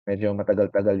 Medyo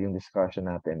matagal-tagal yung discussion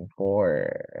natin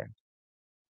for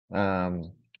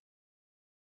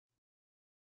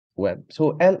Web.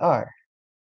 So LR.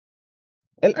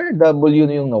 LRW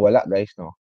na yung nawala, guys,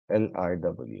 no?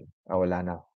 LRW. Wala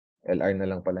na. LR na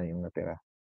lang pala yung natira.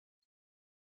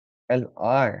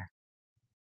 LR.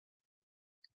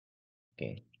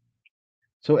 Okay.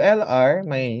 So LR,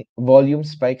 may volume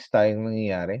spikes tayong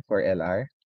nangyayari for LR.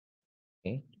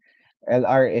 Okay.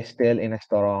 LR is still in a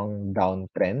strong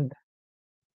downtrend.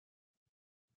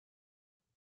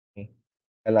 Okay.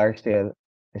 LR is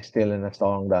still in a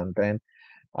strong downtrend.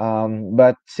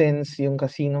 But since yung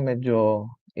casino medyo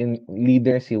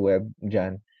leader si Web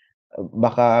dyan,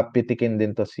 baka pitikin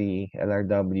din to si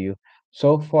LRW.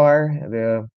 So far,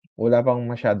 wala pang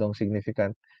masyadong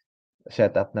significant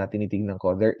setup na tinitignan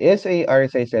ko. There is a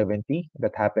RSI 70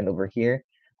 that happened over here.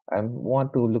 I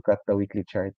want to look at the weekly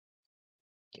chart.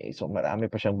 Okay, so marami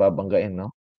pa siyang babanggain,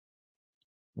 no?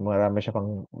 Marami siya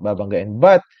pang babanggain.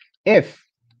 But if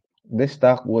this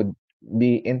stock would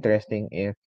be interesting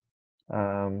if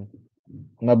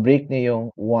ma-break niya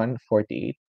yung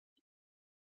 148,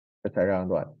 that's around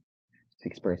what?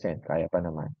 6%. Kaya pa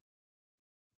naman.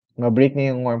 Ma-break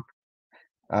niya yung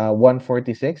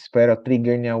 146, pero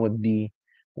trigger niya would be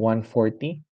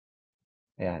 140.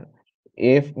 Ayan.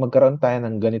 If magkaroon tayo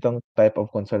ng ganitong type of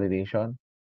consolidation,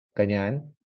 kanyan,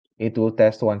 it will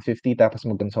test 150 tapos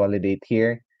mag-consolidate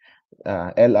here.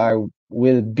 LR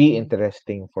will be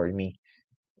interesting for me.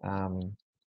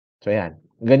 So ayan.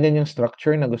 Ganyan yung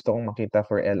structure na gusto kong makita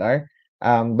for LR.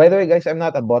 By the way, guys, I'm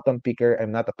not a bottom picker. I'm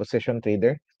not a position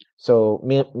trader. So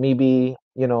maybe,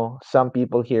 some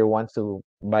people here want to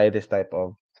buy this type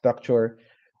of structure.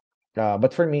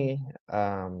 But for me,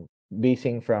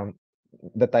 basing from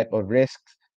the type of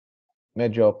risks,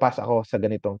 medyo pass ako sa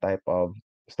ganitong type of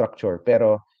structure.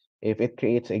 Pero if it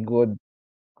creates a good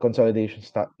consolidation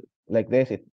stock like this,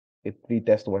 it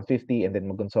retest 150 and then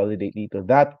mag-consolidate dito,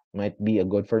 that might be a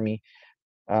good for me.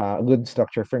 A good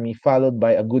structure for me, followed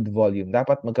by a good volume.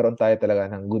 Dapat magkaroon tayo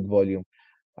talaga ng good volume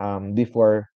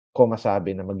before ko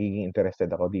masabi na magiging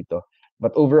interested ako dito.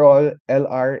 But overall,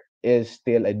 LR is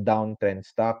still a downtrend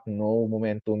stock. No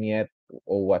momentum yet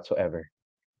or whatsoever.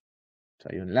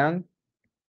 So, yun lang.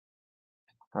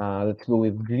 Let's go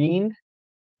with green.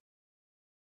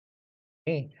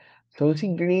 Okay. So,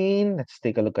 si green, let's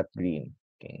take a look at green.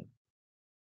 Okay.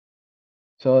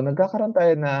 So, nagkakaroon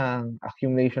tayo ng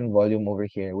accumulation volume over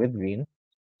here with green.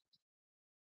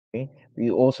 Okay. We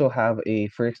also have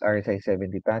a first RSI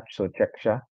 70 touch, so check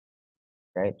siya.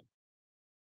 Right?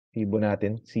 Fibo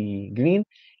natin si green,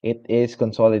 it is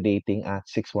consolidating at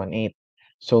 618.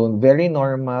 So very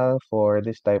normal for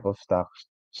this type of stock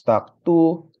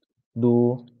to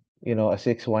do, a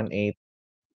 618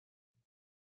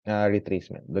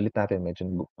 retracement. Ulit natin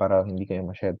medyo para hindi kayo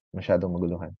masyadong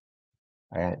maguluhan.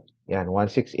 Ayan. Yan,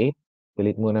 168.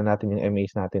 Delete muna natin yung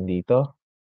MAs natin dito.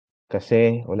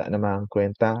 Kasi wala namang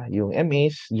kwenta yung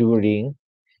MAs during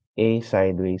a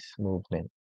sideways movement.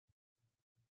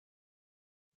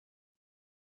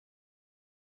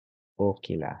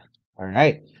 Okay la.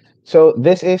 Alright. So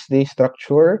this is the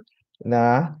structure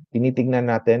na tinitignan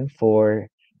natin for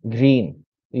green.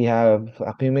 We have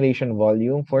accumulation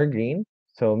volume for green.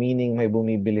 So meaning may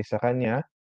bumibili sa kanya.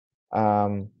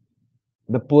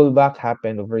 The pullback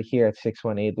happened over here at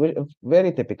 618, which is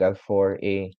very typical for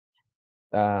a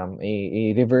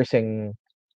reversing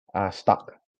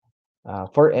stock.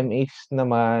 For MAs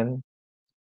naman,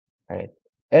 right?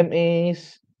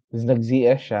 MAs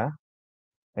nag-ZS siya,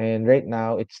 and right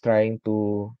now it's trying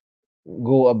to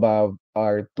go above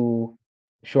our two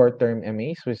short-term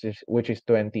MAs, which is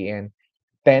 20 and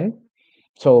 10.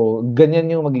 So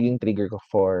ganyan yung magiging trigger ko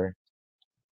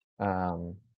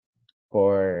um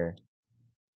for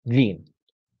green.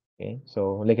 Okay,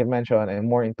 so like I mentioned, I'm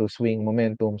more into swing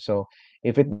momentum. So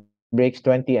if it breaks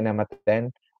 20 and I'm at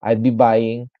 10, I'd be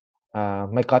buying.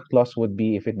 My cut loss would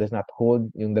be if it does not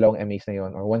hold yung dalawang MAs na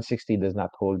yon, or 160 does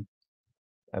not hold.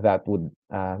 That would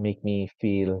make me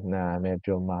feel na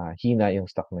medyo mahina yung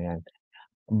stock na yan.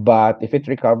 But if it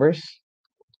recovers,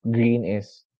 green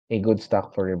is a good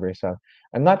stock for reversal.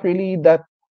 I'm not really that,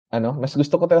 mas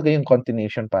gusto ko talaga yung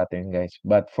continuation pattern, guys.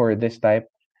 But for this type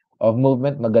of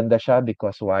movement, maganda siya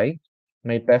because why?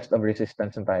 May test of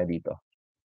resistance na tayo dito.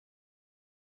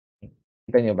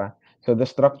 Kita nyo ba? So the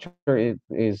structure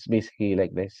is basically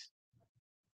like this.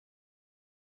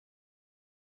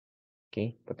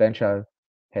 Okay? Potential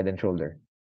head and shoulder.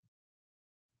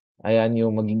 Ayan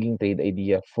yung magiging trade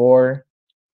idea for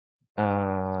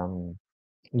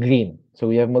green. So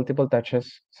we have multiple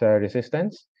touches sa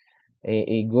resistance.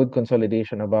 A good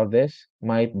consolidation above this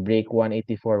might break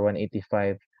 184,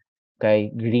 185 kay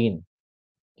green.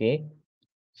 Okay?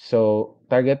 So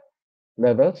target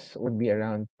levels would be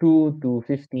around 2 to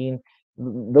 15.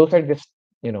 Those are just,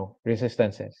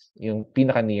 resistances. Yung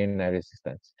pinaka-near na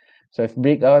resistance. So if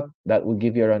breakout, that will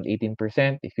give you around 18%.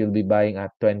 If you'll be buying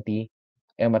at 20,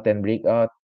 EMA10 breakout,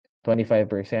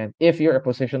 25%. If you're a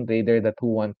position trader that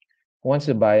wants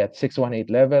to buy at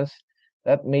 618 levels,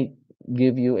 that may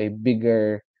give you a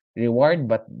bigger reward.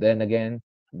 But then again,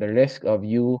 the risk of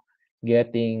you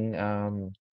getting,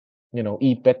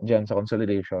 ipet dyan sa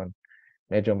consolidation,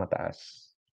 medyo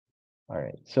mataas.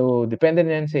 Alright. So, depende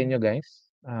na yan sa inyo, guys,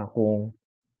 kung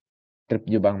trip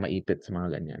nyo bang maipit sa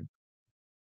mga ganyan.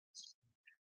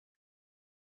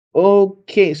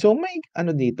 Okay. So, may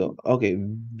ano dito. Okay.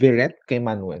 Viret kay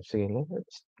Manuel. Sige,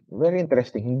 it's very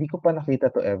interesting. Hindi ko pa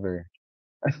nakita to ever.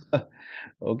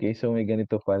 Okay. So, may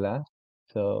ganito pala.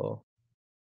 So,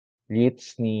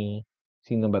 REITs ni,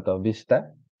 sino ba to?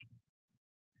 Vista?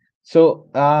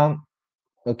 So,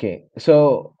 okay.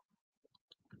 So,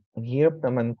 ang hirap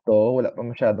naman to. Wala pa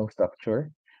masyadong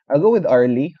structure. I'll go with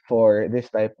Arlie for this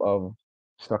type of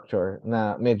structure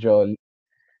na medyo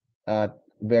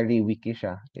very weaky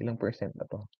siya. Ilang percent na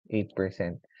to? 8%.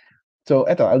 So,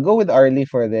 eto, I'll go with Arlie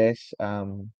for this.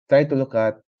 Try to look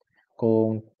at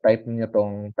kung type niya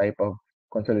tong type of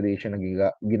consolidation na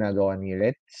ginagawa ni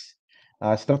REITs.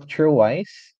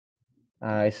 Structure-wise,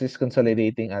 is this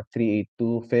consolidating at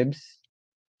 382 fibs?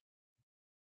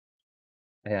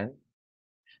 Ayan.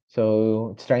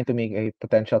 So, it's trying to make a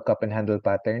potential cup and handle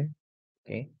pattern.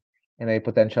 Okay? And a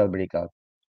potential breakout.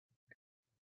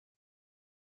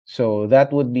 So,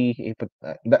 that would be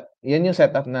yan yung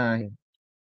setup na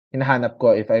hinahanap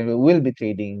ko if I will be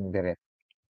trading direct.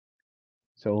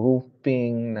 So,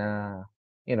 hoping na,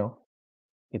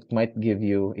 it will give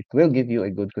you a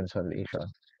good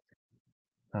consolidation.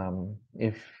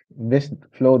 If this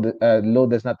low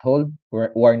does not hold,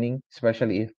 warning,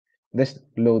 especially if this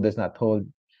low does not hold,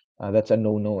 that's a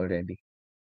no-no already.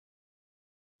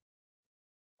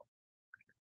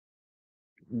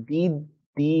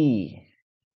 DD.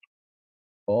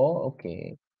 Oh,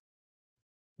 okay.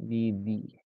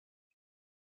 DD.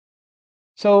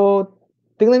 So,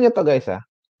 tingnan nyo to, guys,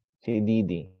 si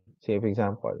DD. Say, for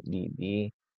example,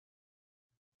 DD.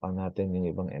 Pang natin yung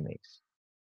ibang MX.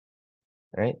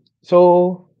 Right?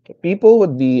 So, people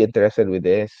would be interested with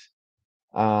this.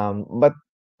 But,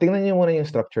 tingnan nyo muna yung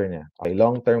structure niya. Okay,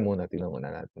 long term muna. Tingnan muna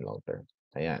natin long term.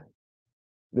 Ayan.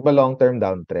 Di ba long term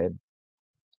downtrend?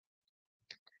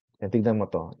 Yan, tignan mo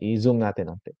to. I-zoom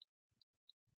natin natin.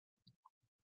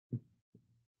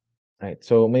 Right.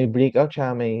 So, may breakout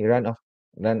siya. May run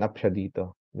up siya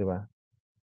dito. Di ba?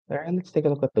 Alright, let's take a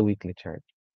look at the weekly chart.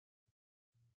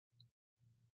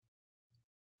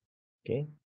 Okay.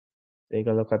 Take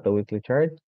a look at the weekly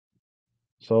chart.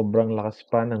 Sobrang lakas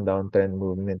pa ng downtrend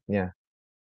movement niya.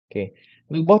 Okay.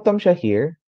 Nag-bottom siya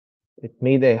here. It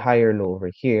made a higher low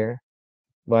over here.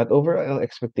 But overall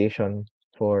expectation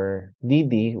for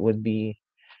DD would be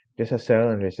just a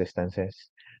sell and resistances.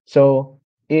 So,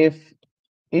 if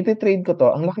iti-trade ko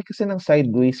to, ang laki kasi ng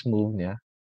sideways move niya.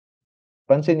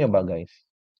 Pansin nyo ba, guys?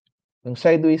 Yung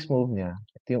sideways move niya,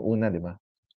 ito yung una, di ba?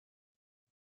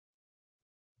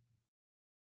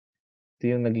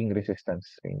 Ito yung naging resistance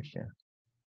range niya.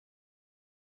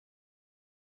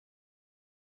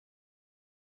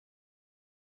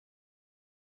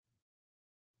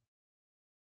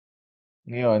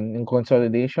 Ngayon, yung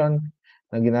consolidation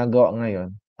na ginagawa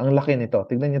ngayon, ang laki nito.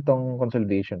 Tignan niyo tong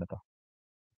consolidation na to.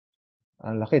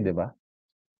 Ang laki, di ba?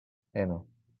 Ayan o.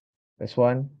 This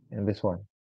one and this one.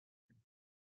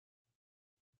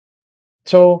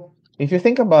 So, if you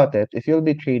think about it, if you'll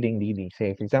be trading DD,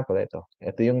 say, for example,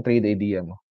 ito yung trade idea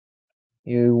mo.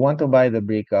 You want to buy the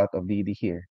breakout of DD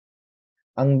here.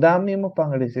 Ang dami mo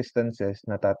pang resistances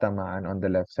na tatamaan on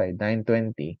the left side,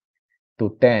 920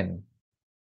 to 10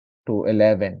 to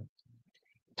 11.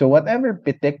 So, whatever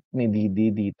pitik ni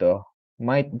DD dito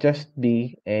might just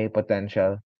be a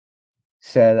potential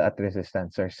sell at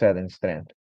resistance or sell in strength.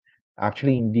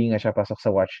 Actually, hindi nga siya pasok sa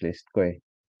watchlist ko eh.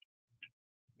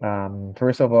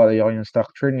 First of all, ayoko yung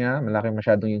structure niya. Malaki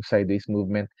masyadong yung sideways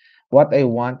movement. What I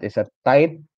want is a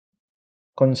tight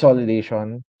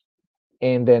consolidation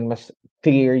and then mas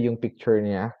clear yung picture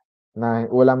niya na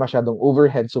wala masyadong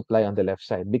overhead supply on the left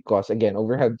side because again,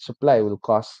 overhead supply will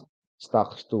cause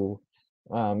stocks to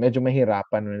medyo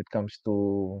mahirapan when it comes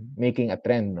to making a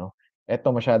trend, no? Ito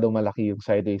masyadong malaki yung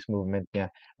sideways movement niya.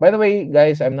 By the way,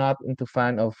 guys, I'm not into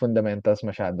fan of fundamentals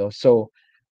masyado. So,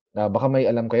 baka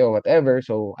may alam kayo, whatever.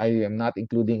 So, I am not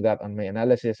including that on my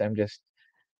analysis. I'm just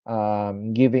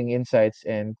giving insights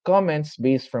and comments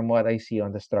based from what I see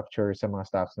on the structure sa mga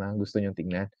stocks na gusto nyong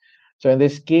tignan. So, in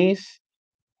this case,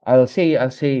 I'll say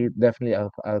definitely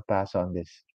I'll pass on this.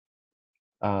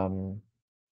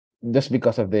 Just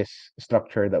because of this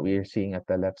structure that we are seeing at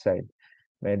the left side.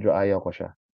 Medyo ayaw ko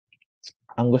siya.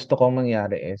 Ang gusto kong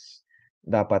mangyari is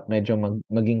dapat medyo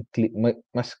maging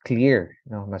mas clear,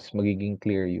 no? Mas magiging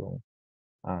clear yung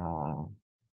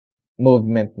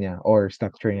movement niya or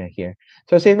structure niya here.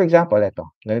 So say for example,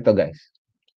 ganito guys.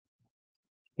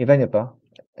 Kita niyo to?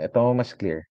 Ito mas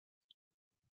clear.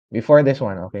 Before this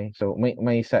one, okay? So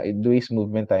may sideways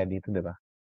movement tayo dito, 'di ba?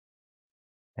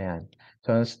 Ayan.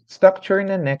 So ang structure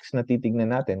na next na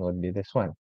titignan natin would be this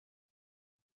one.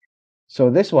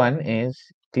 So this one is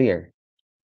clear.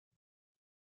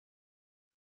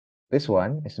 This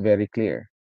one is very clear.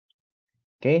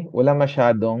 Okay? Wala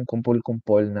masyadong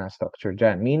kumpul-kumpol na structure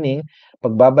dyan. Meaning,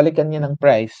 pagbabalikan niya ng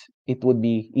price, it would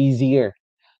be easier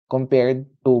compared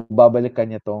to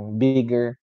babalikan niya tong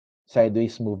bigger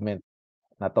sideways movement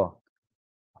na to.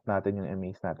 Off natin yung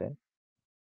MAs natin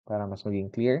para mas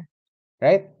maging clear.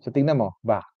 Right? So, tingnan mo,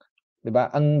 back. 'Di ba?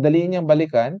 Ang dali niyang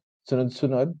balikan,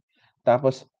 sunod-sunod.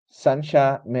 Tapos, saan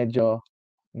siya medyo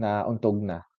nauntog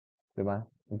na. 'Di ba?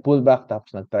 Pull back,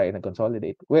 tapos nag-try,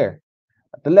 nag-consolidate. Where?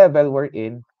 At the level we're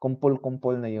in,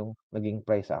 kumpul-kumpul na yung naging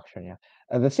price action niya.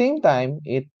 At the same time,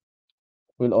 it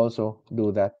will also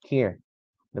do that here.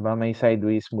 Diba? May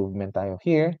sideways movement tayo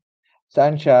here.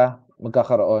 Saan siya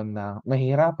magkakaroon na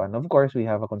mahirapan? Of course, we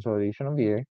have a consolidation over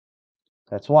here.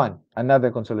 That's one.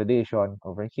 Another consolidation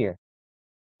over here.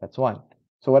 That's one.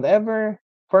 So whatever,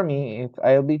 for me, if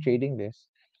I'll be trading this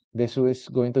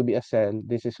is going to be a sell.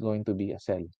 This is going to be a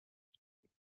sell.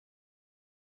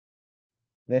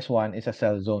 This one is a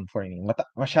sell zone for me.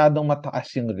 Masyadong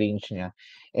mataas yung range niya.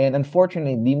 And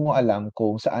unfortunately, di mo alam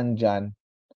kung saan dyan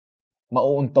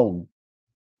mauuntog.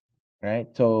 Right?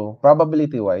 So,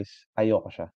 probability-wise, ayoko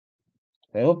siya.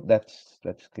 I hope that's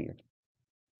clear.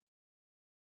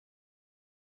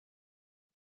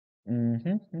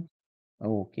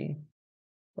 Okay.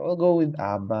 So, I'll go with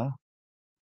ABA.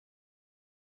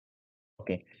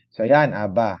 Okay. So, yan,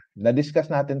 ABA.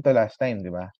 Na-discuss natin to last time, di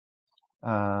ba?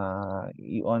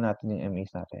 I-on natin yung MAs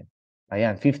natin.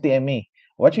 Ayan, 50 MA.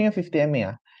 Watching yung 50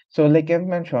 MA, So, like I've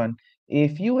mentioned,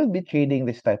 if you will be trading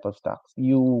this type of stocks,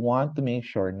 you want to make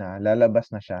sure na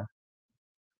lalabas na siya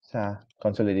sa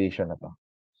consolidation na to.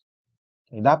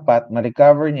 Dapat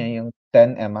ma-recover niya yung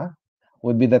 10 EMA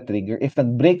would be the trigger. If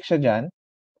nag-break siya dyan,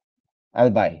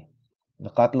 I'll buy. The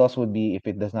cut loss would be if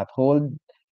it does not hold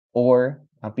or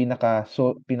ang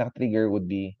pinaka-trigger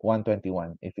would be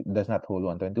 121. If it does not hold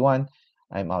 121,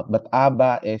 I'm out. But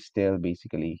ABA is still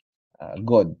basically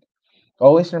good.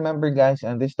 Always remember, guys,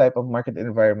 in this type of market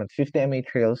environment, 50 MA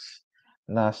trails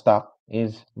na stock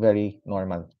is very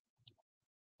normal.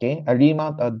 Okay? A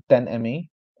remount of 10 MA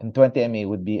and 20 MA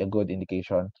would be a good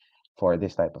indication for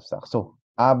this type of stock. So,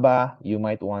 ABA, you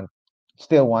might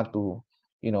still want to,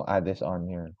 add this on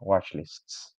your watch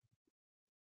lists.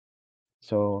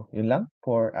 So, yun lang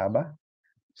for ABA.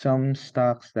 Some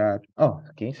stocks that,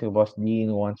 okay, so Boss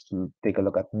Dean wants to take a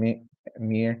look at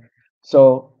MIR.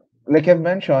 So, like I've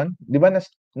mentioned, di ba na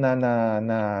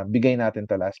bigay natin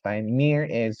to last time, MIR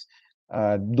is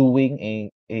doing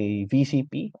a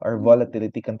VCP or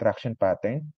volatility contraction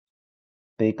pattern.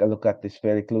 Take a look at this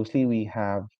very closely. We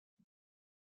have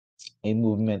a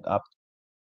movement up.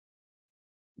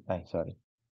 Ay, sorry.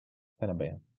 Ano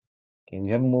ba yan? Okay, we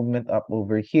have movement up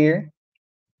over here,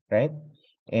 right?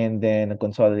 And then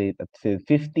consolidate at 50.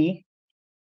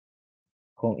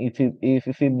 Kung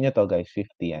if-fib nyo to guys,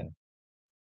 50 yan.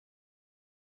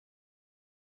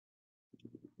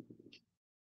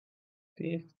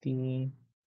 50.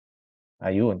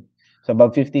 Ayun. So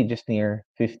above 50, just near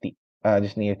 50.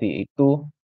 Just near 382,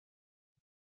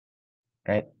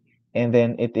 right? And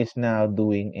then it is now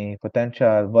doing a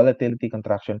potential volatility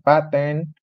contraction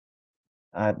pattern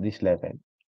at this level.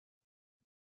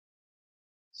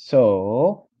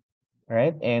 So,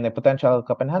 right? And a potential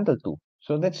cup and handle too.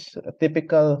 So that's a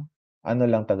typical, ano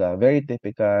lang taga, very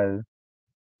typical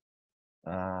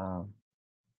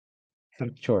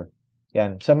structure.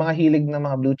 Yan. Sa mga hilig na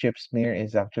mga blue chips, MIR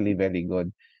is actually very good.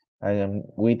 I am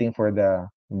waiting for the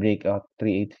breakout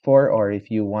 384, or if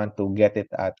you want to get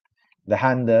it at the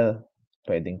handle,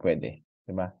 pwede.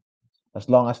 Diba? As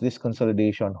long as this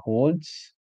consolidation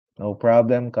holds, no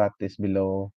problem. Cut is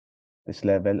below this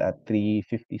level at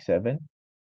 357,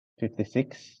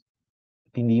 56.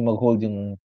 If hindi mag-hold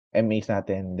yung MAs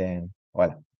natin, then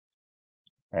wala.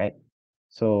 Right?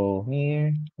 So,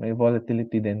 here, may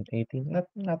volatility din 18.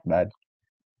 Not bad.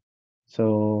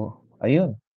 So,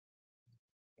 ayun.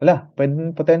 Wala,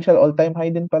 potential all-time high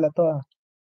din pala to, ah.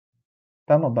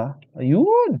 Tama ba?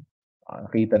 Ayun!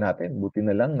 Nakita natin. Buti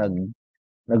na lang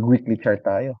nag-weekly chart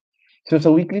tayo. So, sa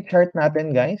weekly chart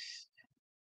natin, guys,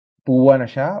 puwa na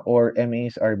siya or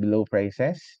MAs are below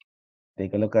prices.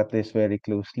 Take a look at this very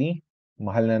closely.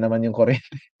 Mahal na naman yung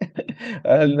kuryente.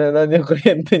 Mahal na naman yung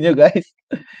kuryente nyo, guys.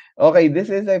 Okay,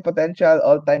 this is a potential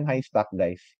all-time high stock,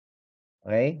 guys.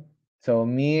 Okay? So,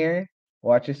 MIR,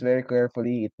 watch this very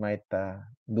carefully. It might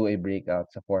do a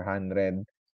breakout sa 400.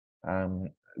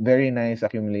 Very nice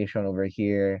accumulation over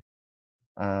here.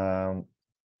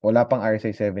 Wala pang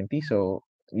RSI 70, so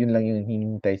yun lang yung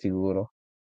hinihintay siguro.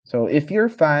 So, if you're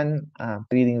fan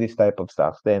trading this type of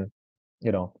stocks, then,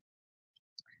 you know,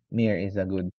 MIR is a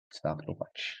good stock to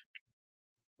watch.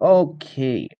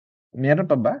 Okay. Meron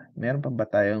pa ba? Meron pa ba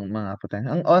tayong mga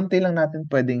potential? Ang onti lang natin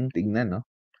pwedeng tignan, no?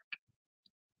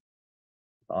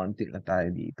 Onti lang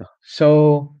tayo dito. So,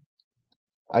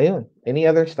 ayun. Any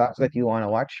other stocks that you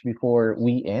wanna watch before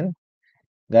we end?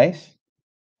 Guys?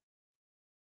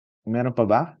 Meron pa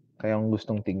ba kayong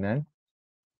gustong tignan?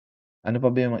 Ano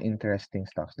pa ba yung mga interesting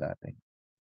stocks dati?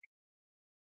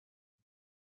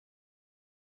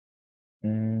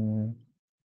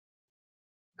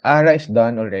 ARA is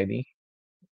done already.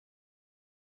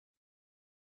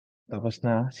 Tapos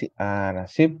na si ARA.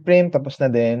 Ciprim, tapos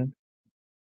na din.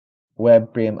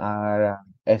 Webprim, ARA,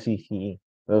 SEC.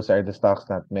 Those are the stocks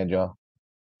that medyo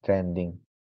trending.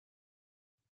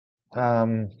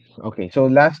 Okay. So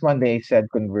last Monday I said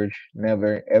Converge,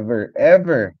 never,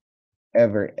 ever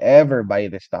buy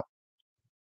this stock.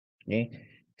 Okay?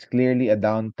 It's clearly a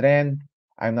downtrend.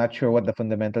 I'm not sure what the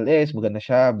fundamental is. Maganda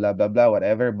siya, blah, blah, blah,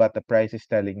 whatever. But the price is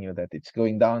telling you that it's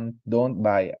going down. Don't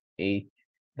buy a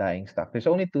dying stock. There's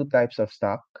only two types of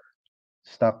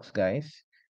stocks, guys.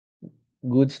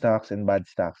 Good stocks and bad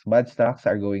stocks. Bad stocks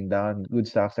are going down. Good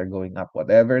stocks are going up.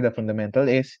 Whatever the fundamental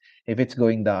is, if it's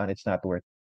going down, it's not worth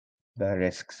the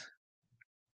risks.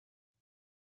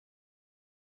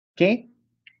 Okay?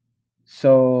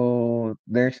 So,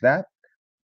 there's that.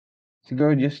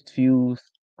 Siguro just few,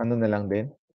 ano na lang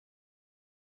din.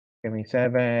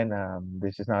 GMA7,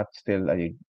 this is not still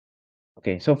a...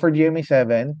 Okay, so for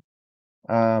GMA7,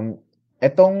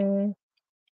 etong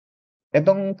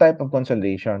type of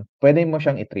consolidation, pwede mo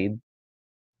siyang i-trade,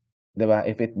 'di ba?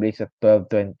 If it breaks at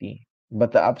 12.20.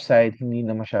 But the upside, hindi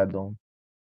na masyadong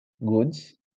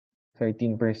goods.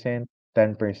 13%, 10%.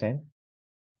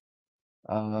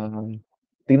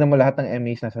 Tingnan mo lahat ng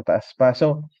MAs nasa taas pa.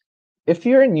 So, if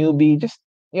you're a newbie, just,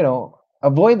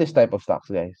 avoid this type of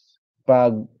stocks, guys.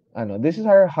 Pag, this is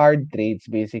our hard trades,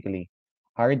 basically.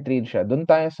 Hard trade siya. Doon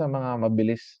tayo sa mga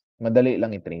madali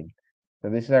lang i-trade.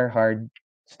 So, this is our hard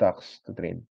stocks to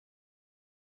trade.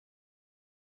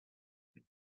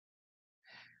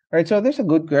 Alright, so there's a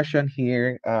good question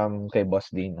here, kay Boss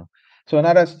Dino. So,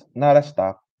 not a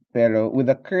stock, pero with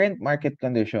the current market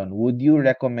condition, would you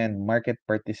recommend market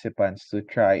participants to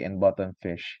try and bottom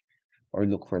fish or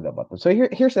look for the bottom? So,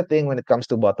 here's the thing when it comes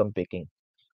to bottom picking.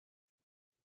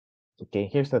 Okay,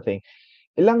 here's the thing.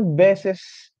 Ilang beses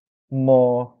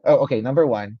mo... Oh, okay, number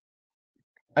one,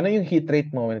 Ano yung hit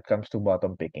rate mo when it comes to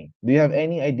bottom picking? Do you have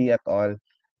any idea at all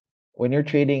when you're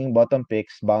trading bottom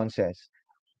picks, bounces?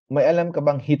 May alam ka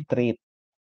bang hit rate?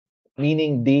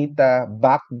 Meaning data,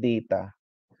 back data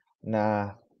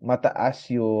na mataas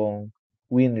yung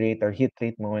win rate or hit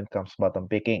rate mo when it comes to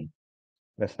bottom picking?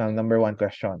 That's now number one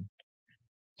question.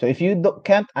 So if you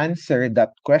can't answer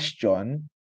that question,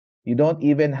 you don't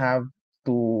even have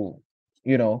to,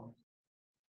 you know,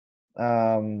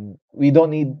 we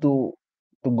don't need to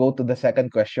go to the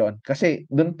second question. Kasi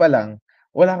dun pa lang,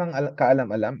 wala kang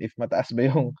kaalam-alam if mataas ba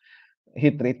yung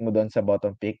hit rate mo doon sa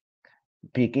bottom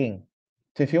picking.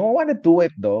 So if you want to do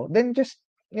it though, then just,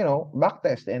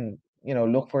 backtest and,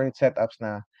 look for setups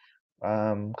na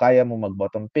kaya mo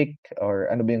mag-bottom pick or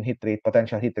ano ba yung hit rate,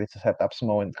 potential hit rate sa setups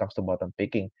mo when it comes to bottom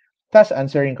picking. Thus,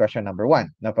 answering question number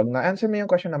 1. Na pag na-answer mo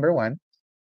yung question number 1,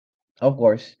 of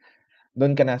course,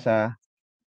 doon ka na sa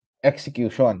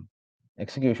execution.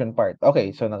 Execution part.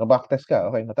 Okay, so naka-backtest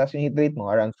ka. Okay, mataas yung hit rate mo,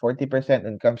 around 40%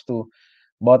 when it comes to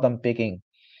bottom picking.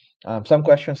 Some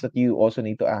questions that you also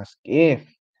need to ask if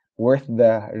worth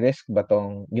the risk ba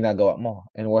tong ginagawa mo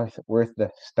and worth the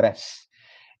stress.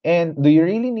 And do you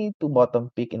really need to bottom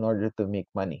pick in order to make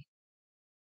money?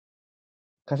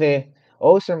 Kasi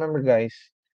always remember guys,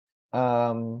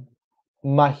 um,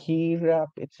 mahirap,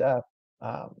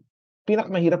 um,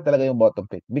 pinakamahirap talaga yung bottom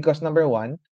pick because number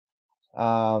one,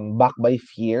 backed by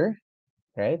fear,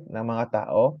 right, ng mga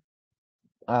tao.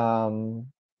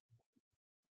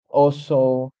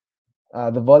 Also,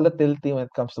 the volatility when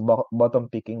it comes to bottom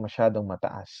picking masyadong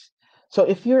mataas. So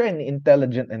if you're an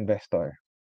intelligent investor,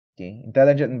 okay,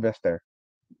 intelligent investor,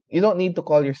 you don't need to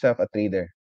call yourself a trader.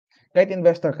 Kahit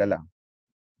investor ka lang.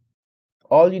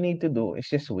 All you need to do is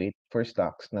just wait for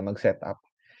stocks na mag-set up.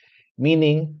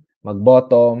 Meaning,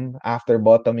 mag-bottom, after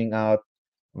bottoming out,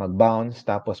 mag-bounce,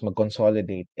 tapos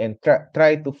mag-consolidate, and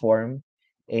try to form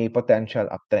a potential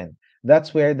uptrend.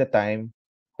 That's where the time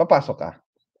papasok ka.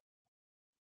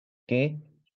 Okay?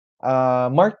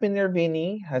 Mark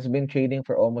Minervini has been trading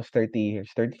for almost 30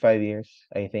 years, 35 years,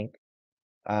 I think.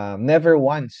 Never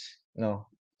once, no,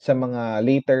 sa mga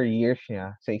later years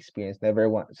niya, sa experience, never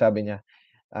once, sabi niya,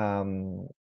 um,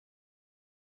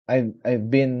 I've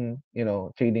been,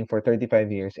 trading for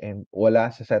 35 years and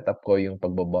wala sa setup ko yung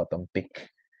pagbo-bottom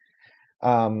pick.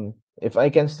 If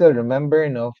I can still remember,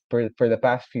 for the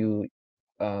past few,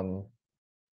 um,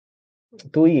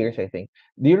 2 years, I think.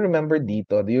 Do you remember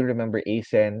Dito? Do you remember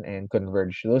ASEN and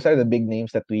Converge? Those are the big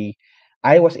names that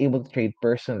I was able to trade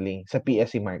personally sa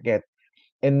PSE market.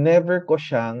 And never ko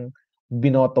siyang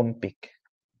binottom pick.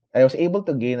 I was able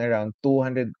to gain around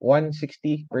 160%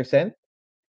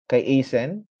 kay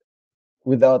ASEN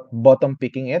without bottom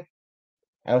picking it.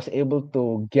 I was able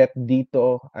to get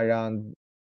dito around,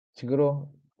 siguro,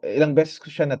 ilang beses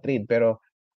ko siya na-trade, pero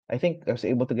I think I was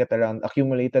able to get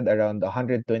accumulated around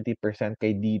 120%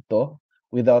 kay dito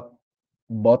without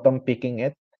bottom picking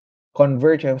it.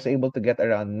 Converge, I was able to get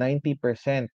around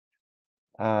 90%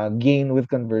 gain with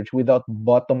Converge without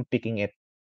bottom picking it.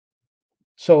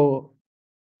 So,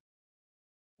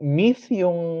 myth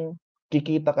yung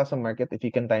kikita ka sa market if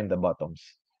you can time the bottoms.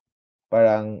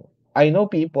 Parang, I know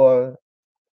people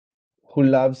who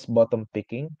loves bottom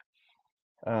picking,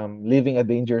 living a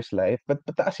dangerous life, but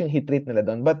pataas yung hit rate nila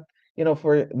doon. But,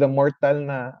 for the mortal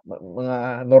na,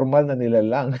 mga normal na nila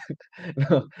lang,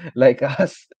 no, like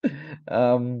us,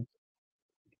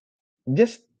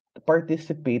 just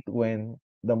participate when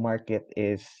the market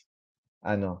is,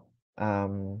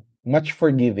 much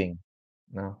forgiving,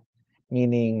 no?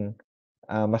 Meaning,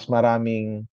 mas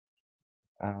maraming,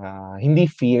 hindi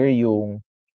fear yung,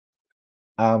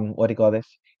 what do you call this?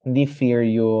 Hindi fear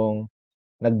yung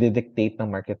nagde-dictate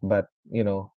ng market, but,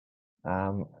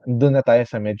 dun na tayo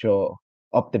sa medyo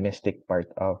optimistic part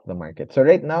of the market. So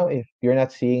right now, if you're not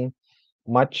seeing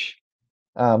much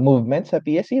movement sa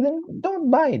PSE, then don't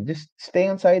buy. Just stay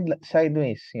on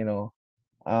sideways,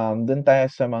 dun tayo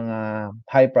sa mga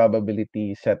high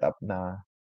probability setup na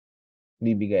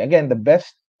bibigay. Again,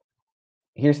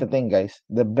 here's the thing, guys.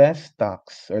 The best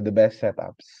stocks or the best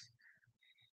setups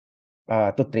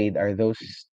to trade are those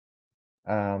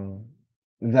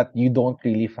that you don't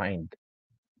really find.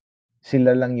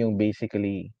 Sila lang yung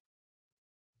basically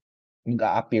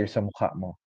mag-a-appear sa mukha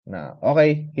mo na,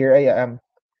 okay, here I am,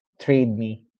 trade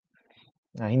me.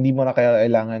 Hindi mo na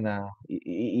kailangan na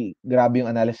grabe yung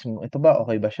analysis mo. Ito ba,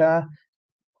 okay ba siya?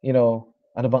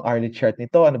 Ano bang hourly chart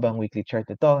nito? Ano bang weekly chart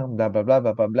nito? Blah, blah, blah,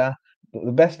 blah, blah, blah.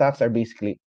 The best stocks are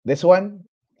basically, this one,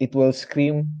 it will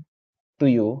scream to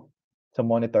you sa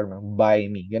monitor mo, buy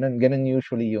me. Ganun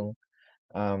usually yung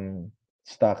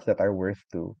stocks that are worth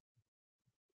to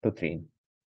trade.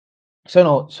 So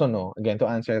no. Again, to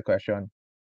answer the question,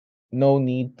 no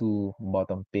need to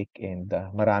bottom pick and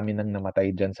marami nang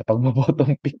namatay diyan sa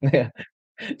pagbo-bottom pick na 'yan.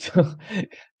 So,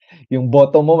 yung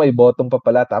bottom mo may bottom pa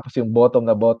pala, tapos yung bottom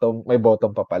na bottom may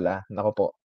bottom pa pala. Naku po,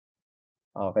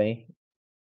 okey?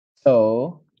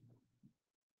 So,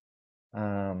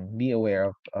 be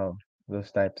aware of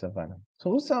those types of ano.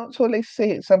 So let's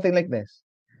say something like this,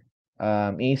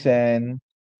 ASIN,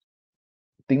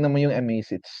 tingnan mo yung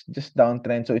MAs, it's just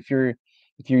downtrend. So if you're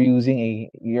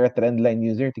you're a trend line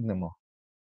user, tignan mo.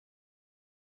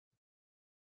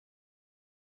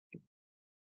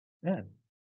 Yan,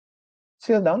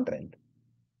 still downtrend,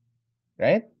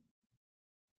 right?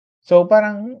 So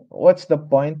parang what's the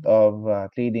point of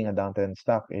trading a downtrend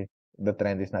stock if the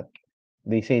trend is not,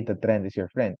 they say the trend is your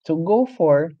friend. So go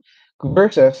for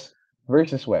versus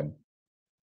web.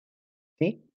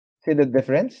 See? See the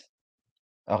difference?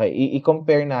 Okay,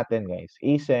 i-compare natin guys.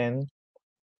 ASIN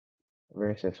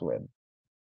versus web.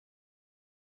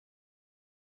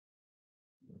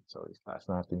 So itaas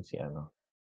natin si ano,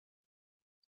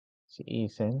 si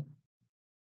ASIN.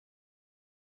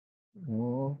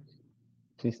 Move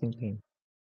existing pin.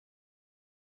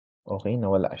 Okay,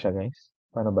 nawala siya guys.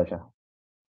 Paano ba siya?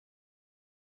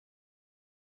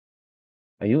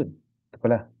 Ayun, ito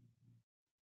pala.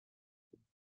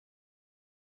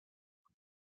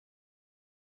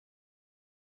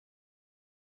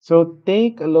 So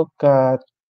take a look at,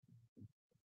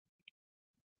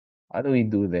 how do we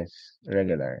do this?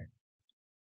 Regular.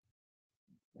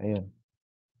 Ayun.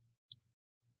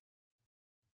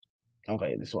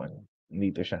 Okay, this one.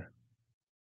 Dito siya.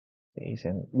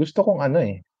 ASIN. Gusto kong ano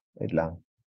eh. Wait lang.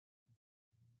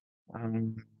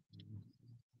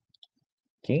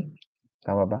 Okay?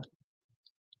 Tama ba?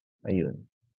 Ayun.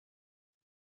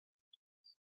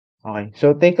 Okay.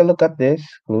 So take a look at this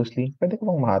closely. Pwede ko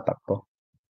bang mahatak to?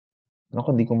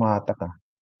 Naku, di ko mahatak ah.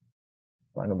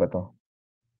 Paano ba to?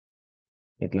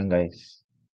 Wait lang guys.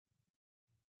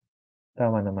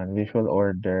 Tama naman. Visual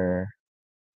order.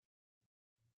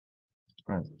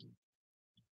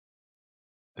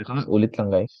 Teka nga, ulit lang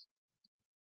guys.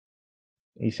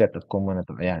 I-set up ko muna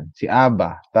to. Ayan. Si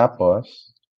Aba.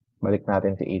 Tapos, balik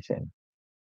natin si ASIN.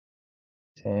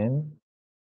 ASIN.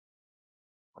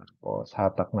 Tapos,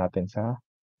 hatak natin sa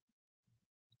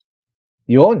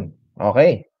yun.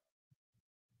 Okay.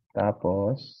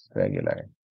 Tapos,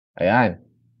 regular. Ayan.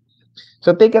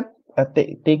 So, take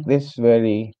this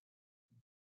very,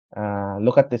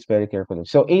 look at this very carefully.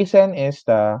 So, ASIN is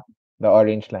the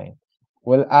orange line.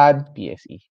 We'll add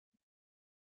PSE.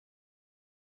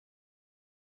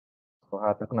 So,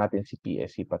 hatak natin si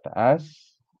PSE pataas.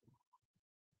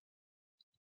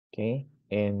 Okay.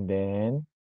 And then,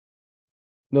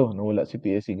 nawala si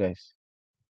PSE guys.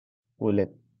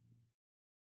 Ulit.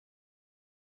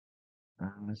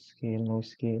 Scale, no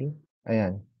scale.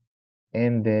 Ayan.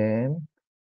 And then,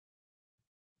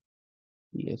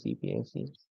 PSE.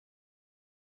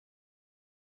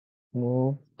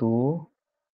 Move to,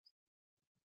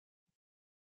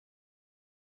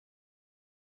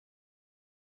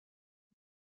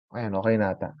 ayan, okay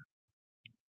na ata.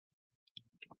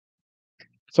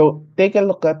 So, take a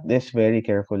look at this very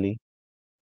carefully.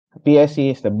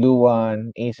 PSE is the blue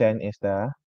one, ASIN is the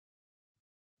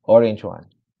orange one.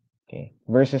 Okay,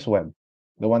 versus web,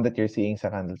 the one that you're seeing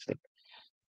sa candlestick.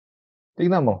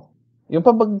 Tignan mo, yung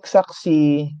pabagsak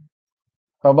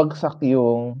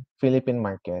yung Philippine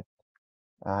market,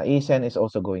 ASIN is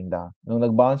also going down. Nung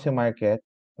nag-bounce yung market,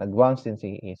 nag-bounce din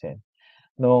si ASIN.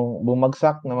 Nung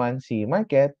bumagsak naman si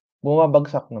market,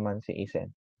 bumabagsak naman si ASIN.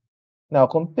 Now,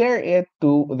 compare it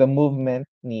to the movement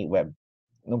ni web.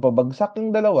 Nung pabagsak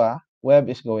yung dalawa, web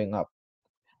is going up.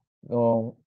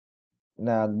 Nung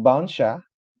nag-bounce siya,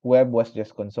 web was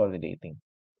just consolidating.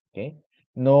 Okay?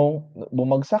 Nung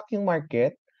bumagsak yung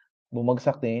market,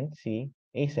 bumagsak din si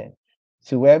ASIN.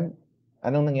 Si web,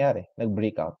 anong nangyari?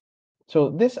 Nag-breakout. So,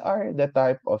 these are the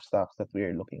type of stocks that we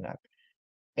are looking at.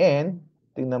 And,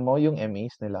 tingnan mo yung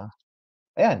MAs nila.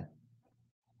 Ayan.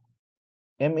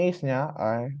 MAs niya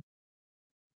are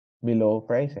below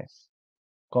prices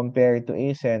compared to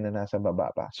ASIN na nasa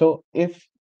baba pa. So,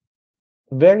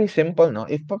 very simple, no?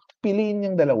 If papiliin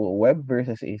yung dalawa, web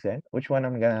versus ASIN, which one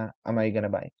am I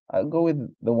gonna buy? I'll go with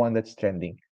the one that's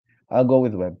trending. I'll go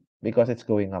with web because it's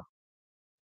going up.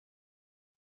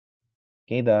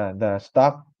 Okay, the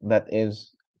stock that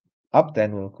is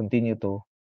uptrend will continue to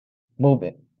move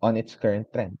it on its current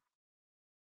trend.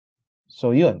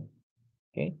 So yun.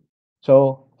 Okay.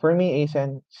 So for me,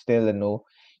 ASIN still a no,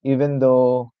 even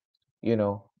though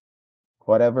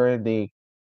whatever they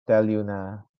tell you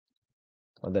na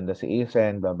maganda si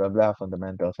ASIN, blah blah blah,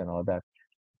 fundamentals and all that.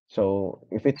 So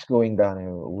if it's going down,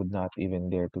 I would not even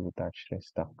dare to touch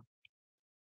this stock.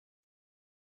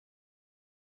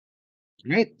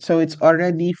 Right, so it's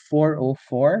already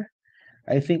 4:04.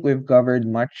 I think we've covered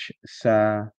much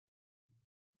um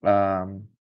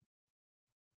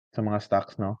sa mga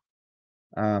stocks, no?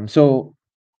 So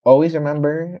always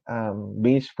remember,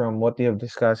 based from what we have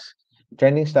discussed,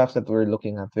 trending stocks that we're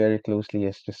looking at very closely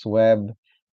is just Web,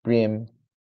 Prim,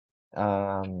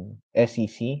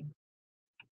 SEC,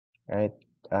 right?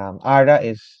 ARA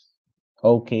is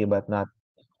okay, but not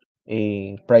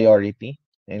a priority.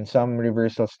 And some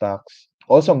reversal stocks,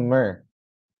 also MER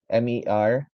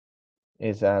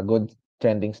is a good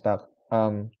trending stock.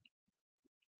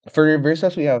 For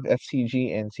reversals, we have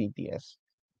FCG and CTS.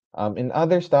 In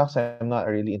other stocks, I'm not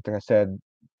really interested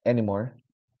anymore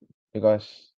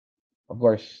because, of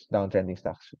course, downtrending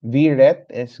stocks. VRET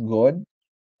is good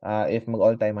if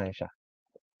mag-all-time high siya.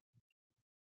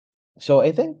 So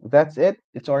I think that's it.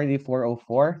 It's already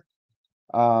 4:04.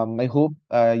 I hope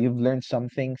you've learned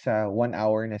something sa 1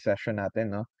 hour na session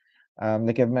natin, no?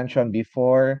 Like I've mentioned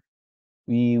before,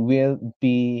 we will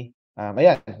be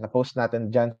ayan, na-post natin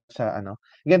dyan sa ano.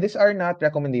 Again, these are not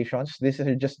recommendations. This is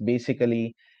just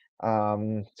basically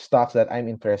stocks that I'm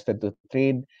interested to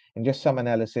trade and just some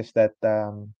analysis that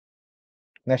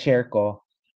na-share ko.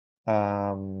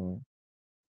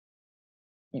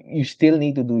 You still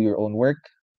need to do your own work.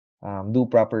 Do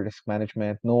proper risk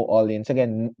management, no all-ins.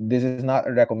 Again, this is not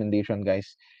a recommendation,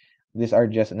 guys. These are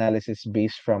just analysis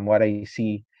based from what I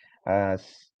see as,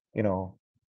 you know,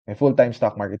 a full-time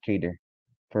stock market trader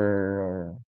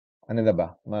for, ano na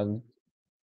ba,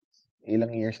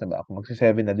 ilang years na ba ako?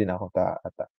 Magsi-7 na din ako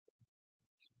ata.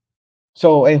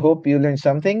 So I hope you learned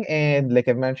something, and like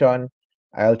I've mentioned,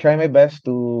 I'll try my best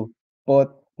to put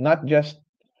not just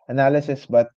analysis,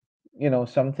 but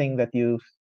something that you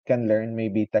can learn,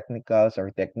 maybe technicals or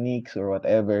techniques or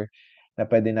whatever na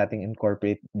pwede nating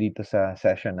incorporate dito sa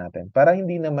session natin. Para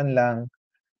hindi naman lang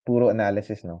puro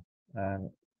analysis, no?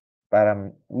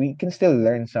 Para we can still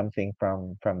learn something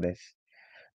from this.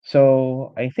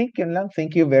 So I think yun lang.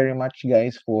 Thank you very much,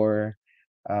 guys, for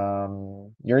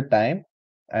your time.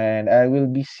 And I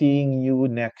will be seeing you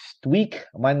next week,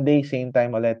 Monday, same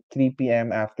time ulit, 3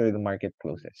 p.m. after the market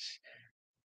closes.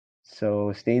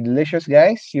 So stay delicious,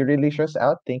 guys. You're delicious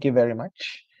out. Thank you very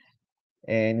much.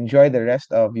 And enjoy the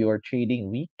rest of your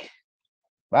trading week.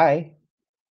 Bye.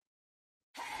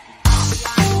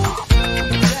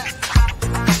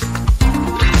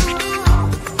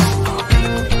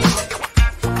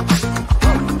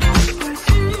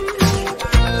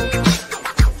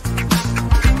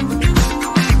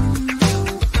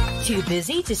 Too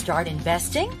busy to start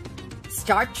investing?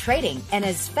 Start trading in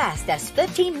as fast as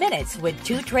 15 minutes with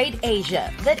 2trade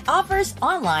Asia that offers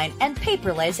online and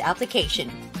paperless application.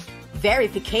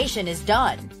 Verification is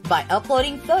done by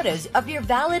uploading photos of your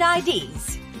valid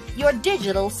IDs, your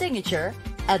digital signature,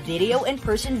 a video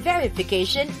in-person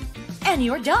verification, and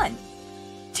you're done.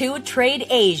 2trade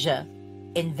Asia.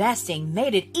 Investing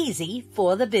made it easy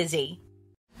for the busy.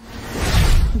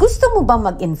 Gusto mo ba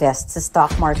mag-invest sa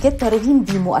stock market pero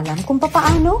hindi mo alam kung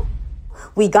papaano?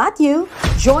 We got you!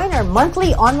 Join our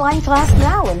monthly online class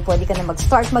now and pwede ka na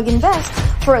mag-start mag-invest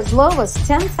for as low as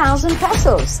 10,000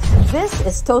 pesos. This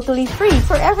is totally free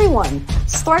for everyone.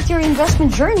 Start your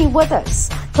investment journey with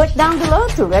us. Click down below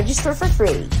to register for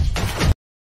free.